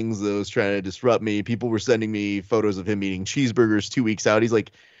things that was trying to disrupt me. People were sending me photos of him eating cheeseburgers 2 weeks out. He's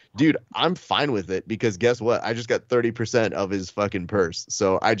like, dude, I'm fine with it because guess what? I just got 30% of his fucking purse.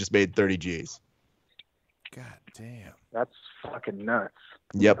 So I just made 30 G's. God damn. That's fucking nuts.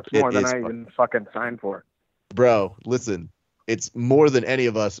 Yep. That's more it than is I even fucking signed for. Bro, listen, it's more than any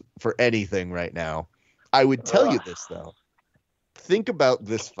of us for anything right now. I would tell you this, though. Think about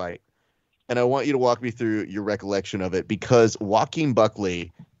this fight. And I want you to walk me through your recollection of it because Joaquin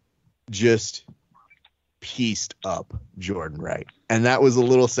Buckley just pieced up Jordan Wright. And that was a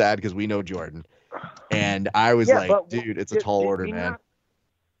little sad because we know Jordan. And I was like, dude, it's a tall order, man.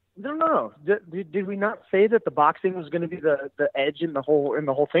 No. Did we not say that the boxing was going to be the edge in the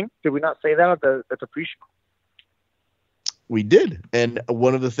whole thing? Did we not say that at the pre-show? We did. And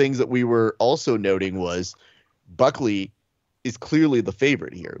one of the things that we were also noting was Buckley is clearly the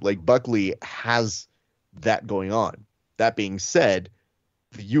favorite here. Like, Buckley has that going on. That being said,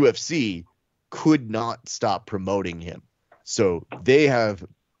 the UFC could not stop promoting him. So they have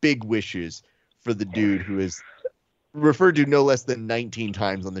big wishes for the dude who is referred to no less than 19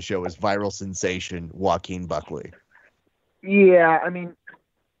 times on the show as viral sensation Joaquin Buckley. Yeah, I mean,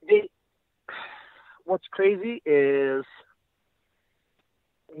 what's crazy is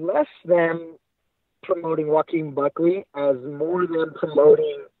less than promoting Joaquin Buckley as more than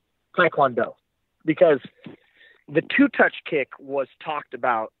promoting Taekwondo. Because the two-touch kick was talked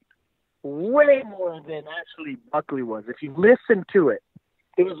about way more than actually Buckley was. If you listen to it,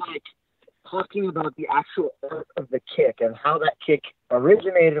 it was like talking about the actual art of the kick and how that kick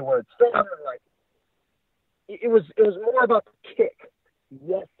originated, where it started. Like it was more about the kick.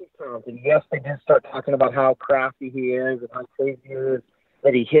 Yes, he talented. Yes, they did start talking about how crafty he is and how crazy he is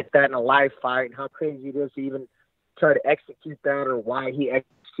that he hit that in a live fight, and how crazy it is to even try to execute that, or why he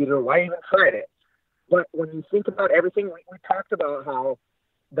executed, or why he even tried it. But when you think about everything, we talked about how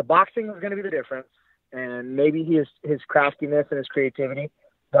the boxing was going to be the difference, and maybe his craftiness and his creativity.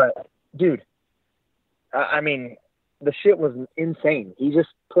 But, dude, I mean, the shit was insane. He just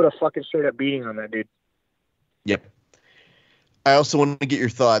put a fucking straight-up beating on that dude. Yep. I also want to get your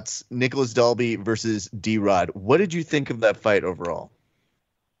thoughts. Nicholas Dalby versus D-Rod. What did you think of that fight overall?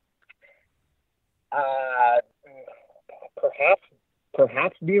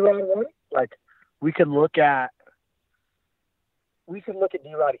 Perhaps D-Rod won. Like, we could look at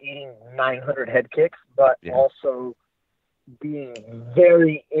D-Rod eating 900 head kicks, but also being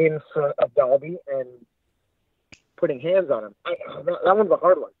very in front of Dalby and putting hands on him. That one's a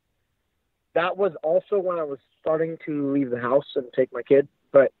hard one. That was also when I was starting to leave the house and take my kid,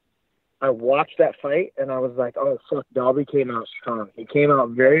 but I watched that fight and I was like, oh, fuck, Dalby came out strong. He came out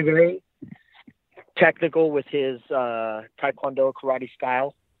very, very technical with his Taekwondo karate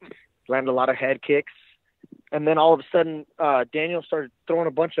style, landed a lot of head kicks. And then all of a sudden, Daniel started throwing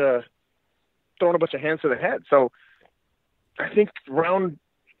a bunch of hands to the head. So I think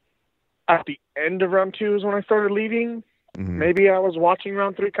at the end of round 2 is when I started leaving. Mm-hmm. Maybe I was watching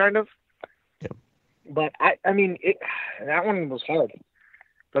round 3 kind of. Yep. But I mean, that one was hard.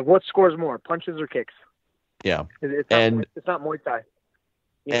 Like, what scores more, punches or kicks? Yeah. It's not Muay Thai.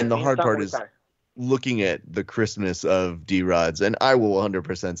 And the hard part is looking at the crispness of D-Rod's, and I will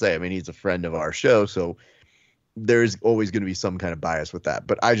 100% say, I mean, he's a friend of our show, so there's always going to be some kind of bias with that.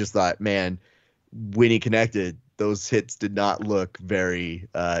 But I just thought, man, when he connected, those hits did not look very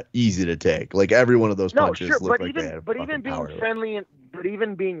easy to take. Like, every one of those punches looked like they had fucking power to it. But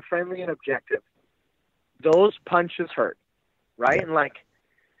even being friendly and objective, those punches hurt, right? Yeah. And like,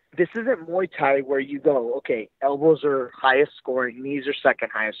 this isn't Muay Thai where you go, okay, elbows are highest scoring, knees are second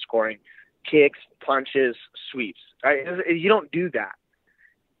highest scoring, kicks, punches, sweeps. Right? You don't do that.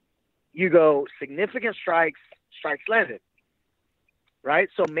 You go significant strikes landed, right?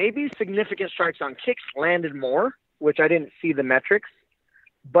 So maybe significant strikes on kicks landed more, which I didn't see the metrics,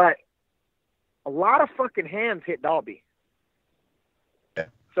 but a lot of fucking hands hit Dalby. Yeah.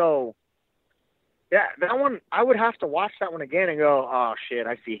 So, yeah, that one, I would have to watch that one again and go, oh, shit,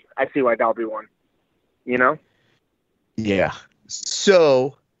 I see why Dalby won, you know? Yeah.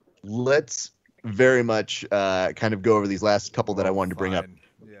 So let's very much kind of go over these last couple that I wanted to bring up.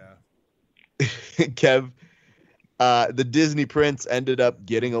 Yeah. Kev, the Disney Prince ended up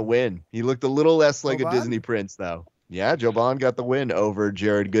getting a win. He looked a little less like a Disney Prince, though. Yeah, Joban got the win over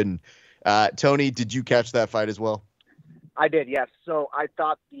Jared Gooden. Tony, did you catch that fight as well? I did, yes. So I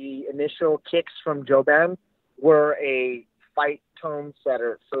thought the initial kicks from Joban were a fight tone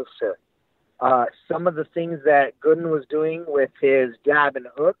setter, so sure. Some of the things that Gooden was doing with his jab and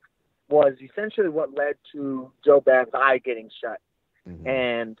hook was essentially what led to Joban's eye getting shut. Mm-hmm.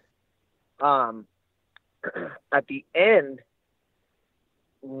 And at the end,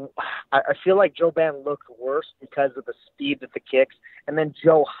 I feel like Joban looked worse because of the speed of the kicks, and then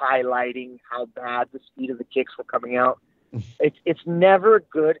Joe highlighting how bad the speed of the kicks were coming out. It's never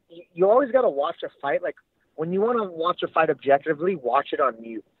good. You always got to watch a fight. Like, when you want to watch a fight objectively, watch it on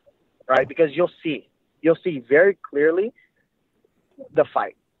mute, right? Because you'll see very clearly the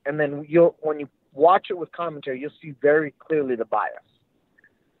fight, and then when you watch it with commentary, you'll see very clearly the bias.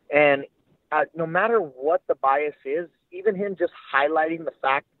 And no matter what the bias is, even him just highlighting the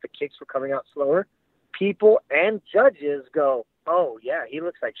fact that the kicks were coming out slower, people and judges go, "Oh yeah, he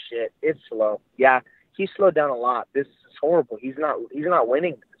looks like shit. It's slow. Yeah, he slowed down a lot. This is horrible. He's not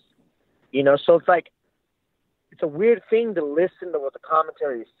winning this." You know, so it's like, it's a weird thing to listen to what the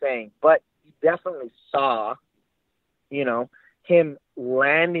commentary is saying, but you definitely saw, you know, him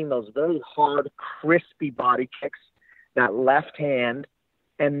landing those very hard, crispy body kicks, that left hand,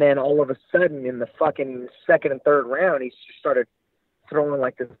 and then all of a sudden in the fucking second and third round, he just started throwing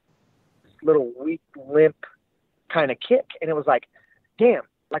like this little weak, limp kind of kick, and it was like, damn,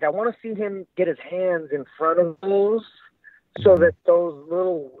 like, I want to see him get his hands in front of those so that those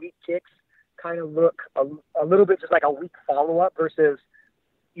little weak kicks kind of look a little bit just like a weak follow-up versus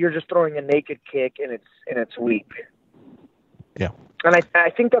you're just throwing a naked kick and it's weak. Yeah. And I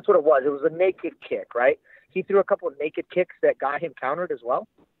think that's what it was. It was a naked kick, right? He threw a couple of naked kicks that got him countered as well.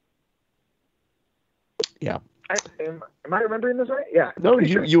 Yeah. Am I remembering this right? Yeah. No,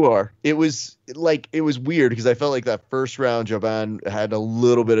 you are. It was weird because I felt like that first round, Joban had a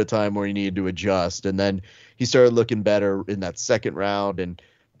little bit of time where he needed to adjust, and then he started looking better in that second round. And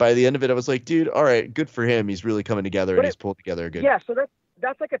by the end of it, I was like, dude, all right, good for him. He's really coming together, and he's pulled together good. Yeah, so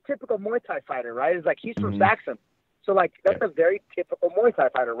that's like a typical Muay Thai fighter, right? It's like he's from Mhm. Saxon. So, like, that's a very typical Muay Thai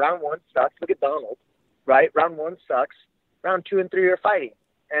fighter. Round 1 sucks. Look at Donald, right? Round 1 sucks. Round 2 and 3 are fighting.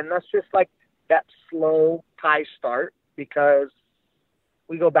 And that's just like that slow Thai start because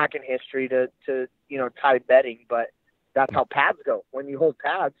we go back in history to Thai betting, but that's how pads go. When you hold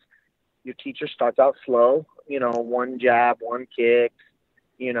pads, your teacher starts out slow, one jab, one kick,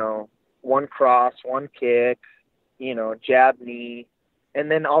 one cross, one kick, jab, knee. And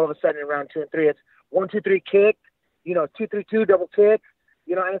then all of a sudden in round 2 and 3, it's 1, 2, 3 kick, 2, 3, 2 double kick,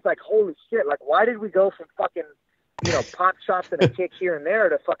 and it's like, holy shit, like, why did we go from fucking, pot shots and a kick here and there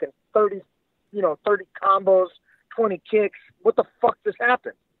to fucking 30 combos, 20 kicks? What the fuck just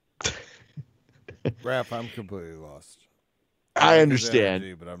happened? Raph, I'm completely lost. I like understand.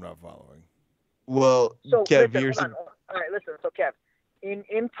 his energy, but I'm not following. Well, So, Kev, listen, hold on. All right, listen. So, Kev,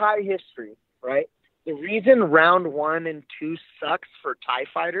 in Thai history, right, the reason round 1 and 2 sucks for Thai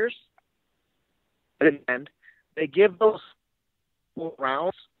fighters, and they give those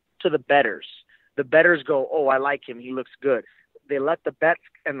rounds to the bettors. The bettors go, oh, I like him. He looks good. They let the bets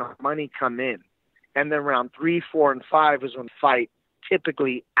and the money come in. And then round 3, 4, and 5 is when the fight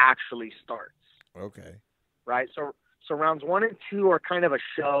typically actually starts. Okay. Right? So rounds 1 and 2 are kind of a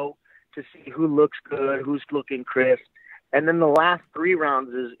show to see who looks good, who's looking crisp. And then the last 3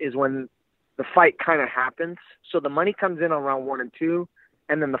 rounds is when the fight kind of happens. So the money comes in on round 1 and 2,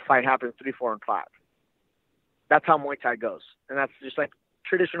 and then the fight happens 3, 4, and 5. That's how Muay Thai goes. And that's just like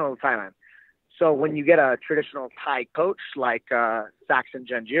traditional in Thailand. So when you get a traditional Thai coach like Saxon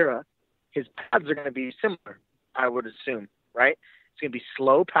Janjira, his pads are going to be similar, I would assume, right? It's going to be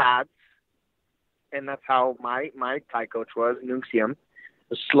slow pads. And that's how my Thai coach was, Nungsiam.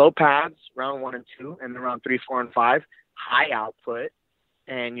 The slow pads, round 1 and 2, and then round 3, 4, and 5, high output,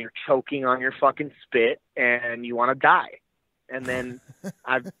 and you're choking on your fucking spit, and you want to die. And then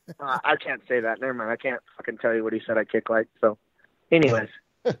I can't say that. Never mind. I can't fucking tell you what he said I kick like. So, anyways.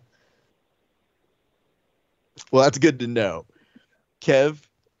 Well, that's good to know. Kev,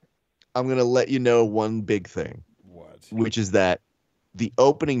 I'm going to let you know one big thing. What? Which is that the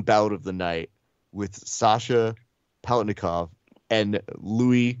opening bout of the night with Sasha Palatnikov and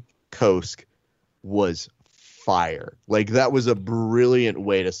Louis Kosk was fire. Like, that was a brilliant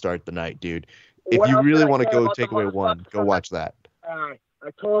way to start the night, dude. If What you else really did I want to say go about take the away one, go motherfucker? watch that. I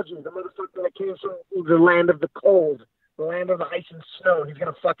told you, the motherfucker that came from the land of the cold, the land of the ice and snow, he's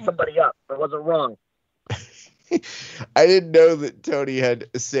going to fuck somebody up. I wasn't wrong. I didn't know that Tony had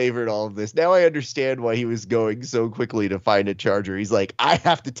savored all of this. Now I understand why he was going so quickly to find a charger. He's like, I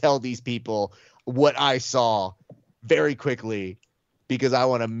have to tell these people what I saw very quickly because I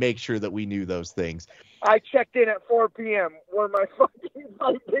want to make sure that we knew those things. I checked in at 4 p.m. Were my fucking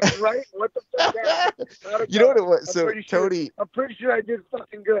fight picks right? What the fuck happened? You know what it was? I'm So, pretty sure- Tony, I'm pretty sure I did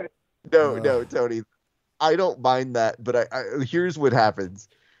fucking good. no, Tony, I don't mind that, but I here's what happens.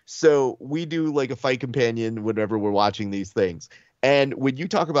 So we do like a fight companion whenever we're watching these things. And when you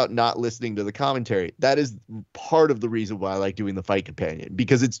talk about not listening to the commentary, that is part of the reason why I like doing the fight companion,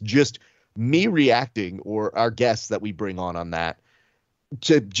 because it's just me reacting, or our guests that we bring on that,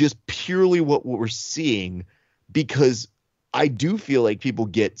 to just purely what we're seeing, because I do feel like people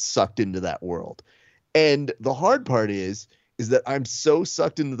get sucked into that world. And the hard part is that I'm so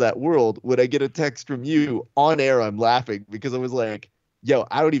sucked into that world, when I get a text from you on air, I'm laughing because I was like, yo,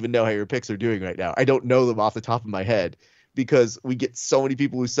 I don't even know how your picks are doing right now. I don't know them off the top of my head because we get so many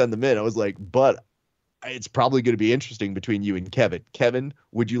people who send them in. I was like, but it's probably going to be interesting between you and Kevin. Kevin,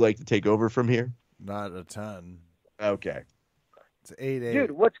 would you like to take over from here? Not a ton. Okay. It's 8-8.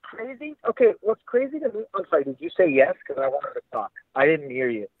 Dude, what's crazy? Okay, what's crazy to me? I'm sorry, did you say yes? Because I wanted to talk. I didn't hear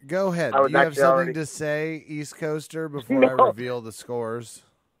you. Go ahead. I Do was you have actually something already- to say, East Coaster, before I No. reveal the scores?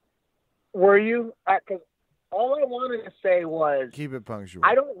 Were you? Because all I wanted to say was Keep it punctual.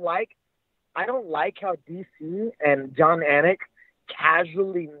 I don't like how DC and John Anik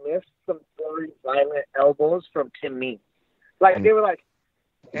casually missed some very violent elbows from Tim Means. Like, they were like,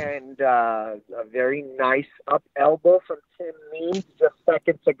 and a very nice up elbow from Tim Means just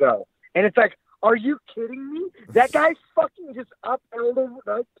seconds ago. And it's like, are you kidding me? That guy fucking just up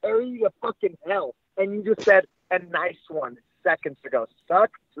elbowed Perry to fucking hell. And you just said a nice one seconds ago.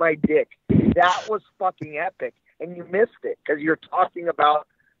 Suck my dick. That was fucking epic. And you missed it because you're talking about,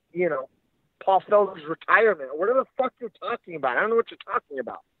 Paul Felder's retirement or whatever the fuck you're talking about. I don't know what you're talking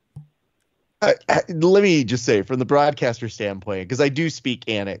about. Let me just say, from the broadcaster standpoint, because I do speak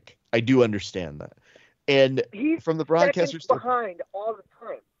Anik, I do understand that. And He's from the broadcaster seconds standpoint, behind all the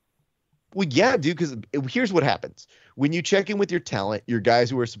time. well, yeah, dude, because here's what happens. When you check in with your talent, your guys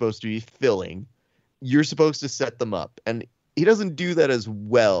who are supposed to be filling, you're supposed to set them up. And he doesn't do that as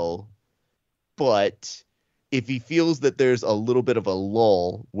well. But if he feels that there's a little bit of a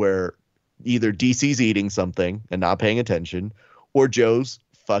lull where either DC's eating something and not paying attention, or Joe's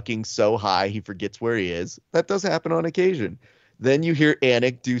fucking so high he forgets where he is, that does happen on occasion. Then you hear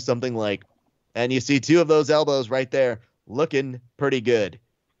Anik do something like, and you see two of those elbows right there looking pretty good.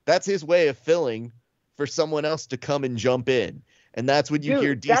 That's his way of filling for someone else to come and jump in. And that's when you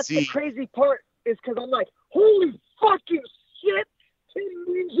hear DC. That's the crazy part, is because I'm like, holy fucking shit!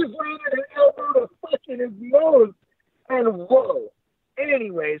 Tim Means just landed an elbow to fucking his nose. And whoa.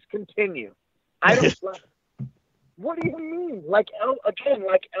 Anyways, continue. I don't like, what do you mean? Like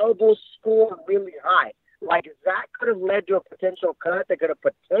elbows score really high. Like that could have led to a potential cut that could have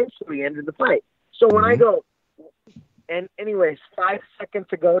potentially ended the fight. So when I go, and anyways, 5 seconds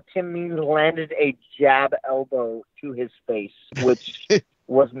ago, Tim Means landed a jab elbow to his face, which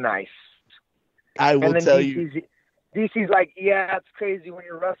was nice. I will tell you. DC's like, yeah, it's crazy when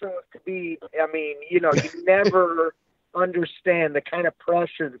you're wrestling with Khabib. I mean, you never understand the kind of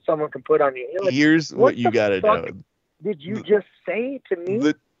pressure that someone can put on you. Like, here's what you got to know. Did you just say to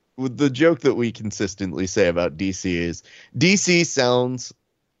me? The joke that we consistently say about DC is DC sounds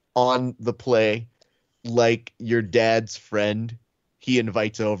on the play like your dad's friend he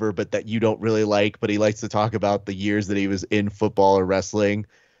invites over, but that you don't really like, but he likes to talk about the years that he was in football or wrestling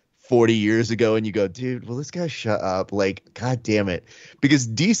 40 years ago. And you go, dude, will this guy shut up? Like, God damn it. Because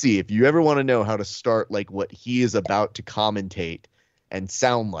DC, if you ever want to know how to start like what he is about to commentate and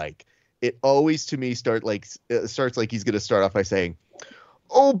sound like, it always to me starts like he's going to start off by saying,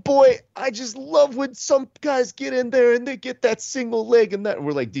 oh boy, I just love when some guys get in there and they get that single leg and that. And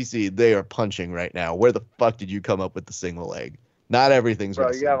we're like, DC, they are punching right now. Where the fuck did you come up with the single leg? Not everything's bro.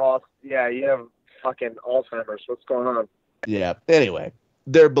 wrestling. You have fucking Alzheimer's. What's going on? Yeah. Anyway,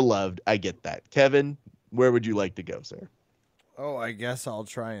 they're beloved. I get that. Kevin, where would you like to go, sir? Oh, I guess I'll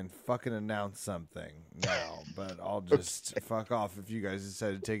try and fucking announce something now, but I'll just fuck off if you guys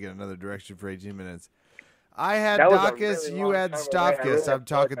decide to take it another direction for 18 minutes. I had Dawkins, really you long had time away. Stofkis. I I'm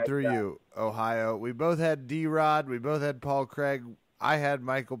talking really through like you, Ohio. We both had D-Rod. We both had Paul Craig. I had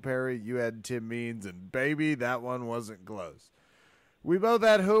Michael Perry. You had Tim Means. And, baby, that one wasn't close. We both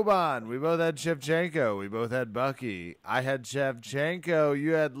had Huban. We both had Shevchenko. We both had Bucky. I had Shevchenko.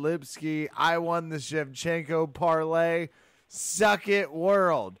 You had Lipsky. I won the Shevchenko parlay. Suck it,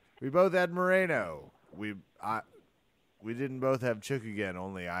 world. We both had Moreno. We didn't both have Chuk again.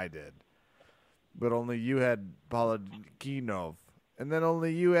 Only I did. But only you had Palakinov. And then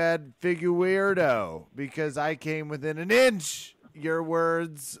only you had Figueiredo. Because I came within an inch, your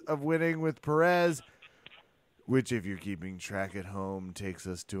words, of winning with Perez. Which, if you're keeping track at home, takes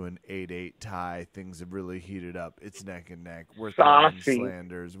us to an 8-8 tie. Things have really heated up. It's neck and neck. We're throwing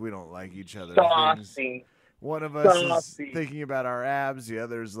slanders. We don't like each other. One of us is thinking about our abs. The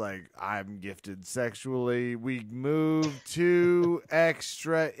other's like, I'm gifted sexually. We move 2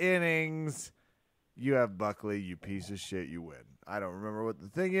 extra innings. You have Buckley, you piece of shit, you win. I don't remember what the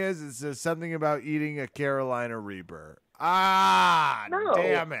thing is. It says something about eating a Carolina Reaper. No,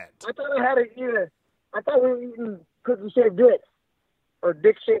 damn it. I thought I had it here. I thought we were eating cookie-shaped dicks. Or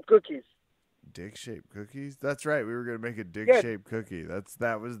dick-shaped cookies. Dick-shaped cookies? That's right. We were going to make a dick-shaped cookie.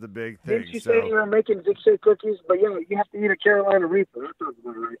 That was the big thing. Didn't you say you were making dick-shaped cookies? But, yeah, you have to eat a Carolina Reaper. That sounds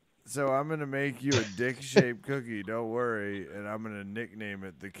about right. So I'm going to make you a dick-shaped cookie, don't worry, and I'm going to nickname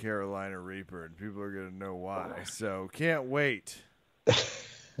it the Carolina Reaper, and people are going to know why. So can't wait.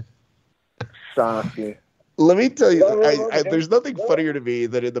 Saucy. Let me tell you, there's nothing funnier to me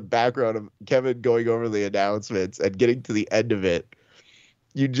than in the background of Kevin going over the announcements and getting to the end of it,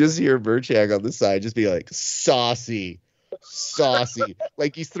 you just hear Birchak on the side just be like, saucy.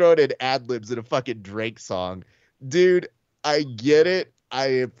 Like he's throwing in ad-libs in a fucking Drake song. Dude, I get it. I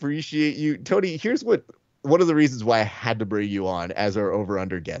appreciate you. Tony, here's one of the reasons why I had to bring you on as our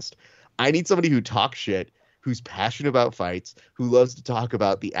over-under guest. I need somebody who talks shit, who's passionate about fights, who loves to talk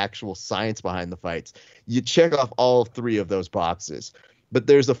about the actual science behind the fights. You check off all 3 of those boxes. But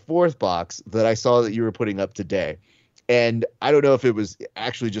there's a 4th box that I saw that you were putting up today. And I don't know if it was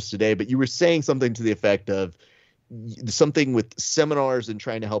actually just today, but you were saying something to the effect of something with seminars and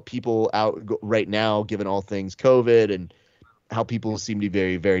trying to help people out right now, given all things COVID and how people seem to be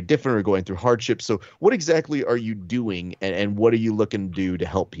very, very different or going through hardship. So what exactly are you doing and what are you looking to do to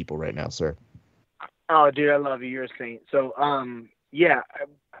help people right now, sir? Oh, dude, I love you. You're a saint. So, yeah,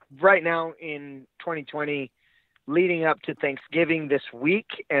 right now in 2020, leading up to Thanksgiving this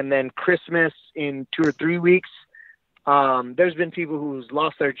week and then Christmas in 2 or 3 weeks, there's been people who's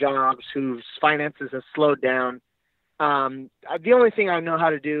lost their jobs, whose finances have slowed down. The only thing I know how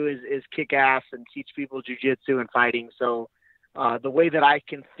to do is kick ass and teach people jiu-jitsu and fighting. So the way that I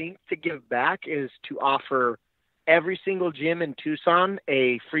can think to give back is to offer every single gym in Tucson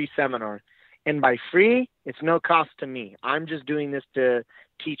a free seminar. And by free, it's no cost to me. I'm just doing this to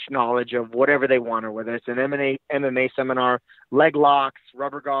teach knowledge of whatever they want, or whether it's an MMA seminar, leg locks,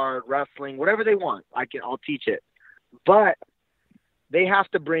 rubber guard, wrestling, whatever they want. I'll teach it. But they have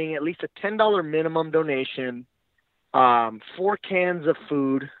to bring at least a $10 minimum donation, 4 cans of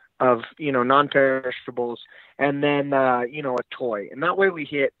food, of, non-perishables, and then, a toy. And that way we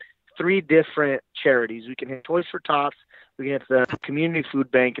hit 3 different charities. We can hit Toys for Tots, we can hit the community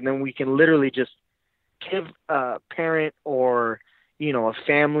food bank, and then we can literally just give a parent or, a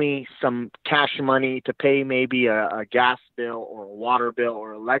family some cash money to pay maybe a gas bill or a water bill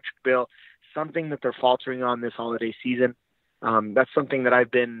or electric bill, something that they're faltering on this holiday season. That's something that I've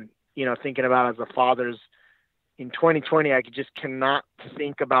been, thinking about as a father's. In 2020, I just cannot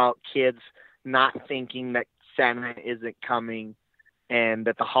think about kids not thinking that Santa isn't coming and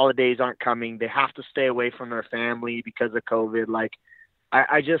that the holidays aren't coming. They have to stay away from their family because of COVID. Like,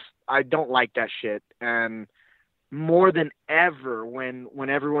 I don't like that shit. And more than ever, when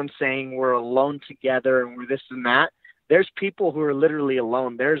everyone's saying we're alone together and we're this and that, there's people who are literally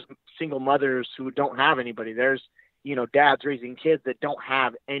alone. There's single mothers who don't have anybody. There's, dads raising kids that don't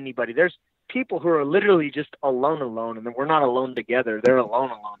have anybody. There's people who are literally just alone, and we're not alone together. They're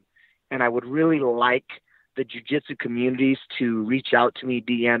alone. And I would really like the jiu-jitsu communities to reach out to me,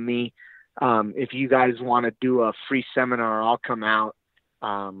 DM me. If you guys want to do a free seminar, I'll come out.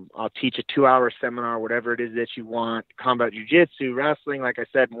 I'll teach a 2-hour seminar, whatever it is that you want, combat jiu-jitsu, wrestling, like I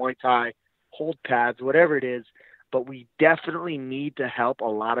said, Muay Thai, hold pads, whatever it is. But we definitely need to help a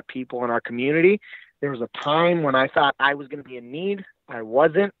lot of people in our community. There was a time when I thought I was going to be in need. I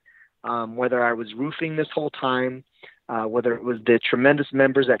wasn't. Whether I was roofing this whole time, whether it was the tremendous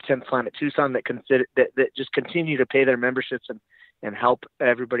members at 10th Planet Tucson that just continue to pay their memberships and help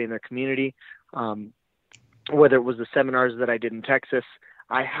everybody in their community, whether it was the seminars that I did in Texas.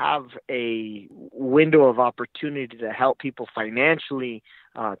 I have a window of opportunity to help people financially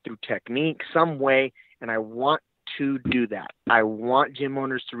through technique, some way, and I want to do that. I want gym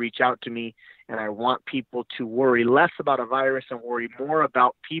owners to reach out to me, and I want people to worry less about a virus and worry more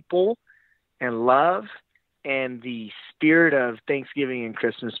about people and love and the spirit of Thanksgiving and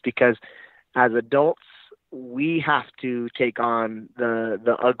Christmas, because as adults, we have to take on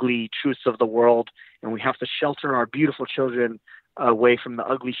the ugly truths of the world, and we have to shelter our beautiful children away from the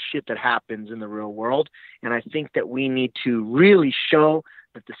ugly shit that happens in the real world. And I think that we need to really show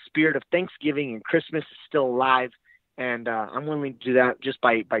that the spirit of Thanksgiving and Christmas is still alive. And I'm willing to do that just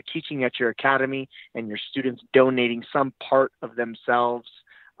by teaching at your academy and your students donating some part of themselves,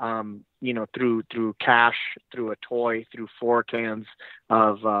 through cash, through a toy, through 4 cans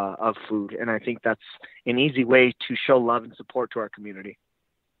of food. And I think that's an easy way to show love and support to our community.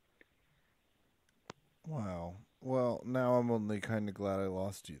 Wow. Well, now I'm only kind of glad I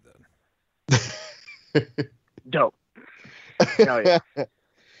lost you then. Dope. Hell yeah.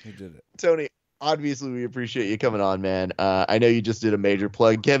 You did it. Tony, obviously we appreciate you coming on, man. I know you just did a major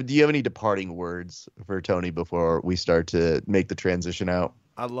plug. Kevin, do you have any departing words for Tony before we start to make the transition out?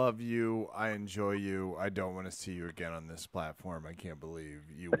 I love you. I enjoy you. I don't want to see you again on this platform. I can't believe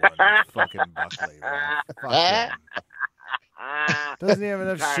you won the fucking Buckley. Man. Fuck him. Doesn't he have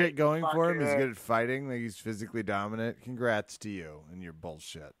enough shit going for him? He's good at fighting. Like, he's physically dominant. Congrats to you and your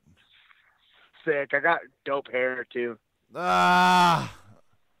bullshit. Sick. I got dope hair too. Ah.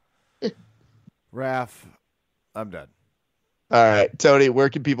 Raph, I'm done. All right, Tony, where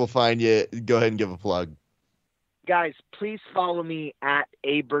can people find you? Go ahead and give a plug. Guys, please follow me at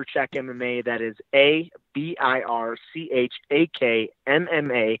Birchak MMA. That is ABIRCHAK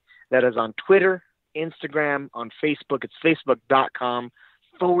MMA. That is on Twitter, Instagram, on Facebook. It's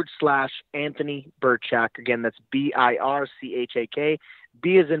facebook.com/Anthony Birchak. Again, that's BIRCHAK.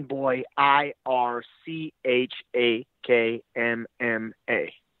 B as in boy, IRCHAK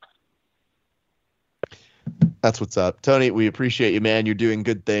MMA. That's what's up. Tony, we appreciate you, man. You're doing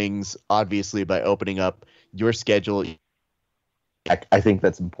good things, obviously, by opening up your schedule. I think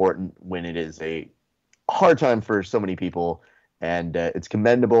that's important when it is a hard time for so many people, and it's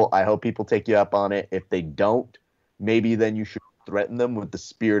commendable. I hope people take you up on it. If they don't, maybe then you should threaten them with the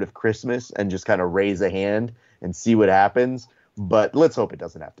spirit of Christmas and just kind of raise a hand and see what happens. But let's hope it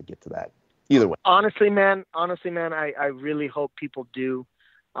doesn't have to get to that. Either way. Honestly, man, I really hope people do.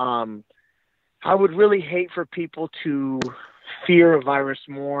 I would really hate for people to fear a virus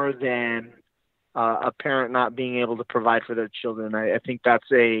more than a parent not being able to provide for their children. I think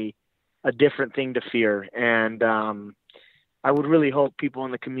that's a different thing to fear. And I would really hope people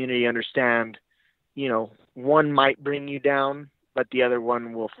in the community understand, one might bring you down, but the other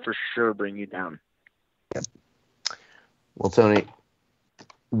one will for sure bring you down. Well, Tony,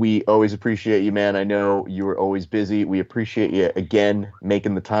 we always appreciate you, man. I know you were always busy. We appreciate you, again,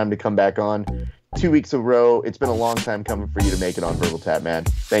 making the time to come back on. 2 weeks in a row. It's been a long time coming for you to make it on Verbal Tap, man.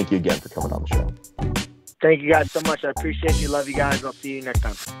 Thank you again for coming on the show. Thank you guys so much. I appreciate you. Love you guys. I'll see you next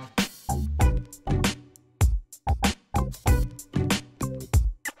time.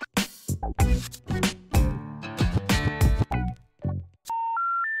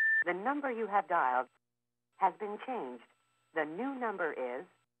 The number you have dialed has been changed. The new number is...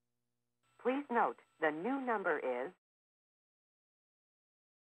 Please note, the new number is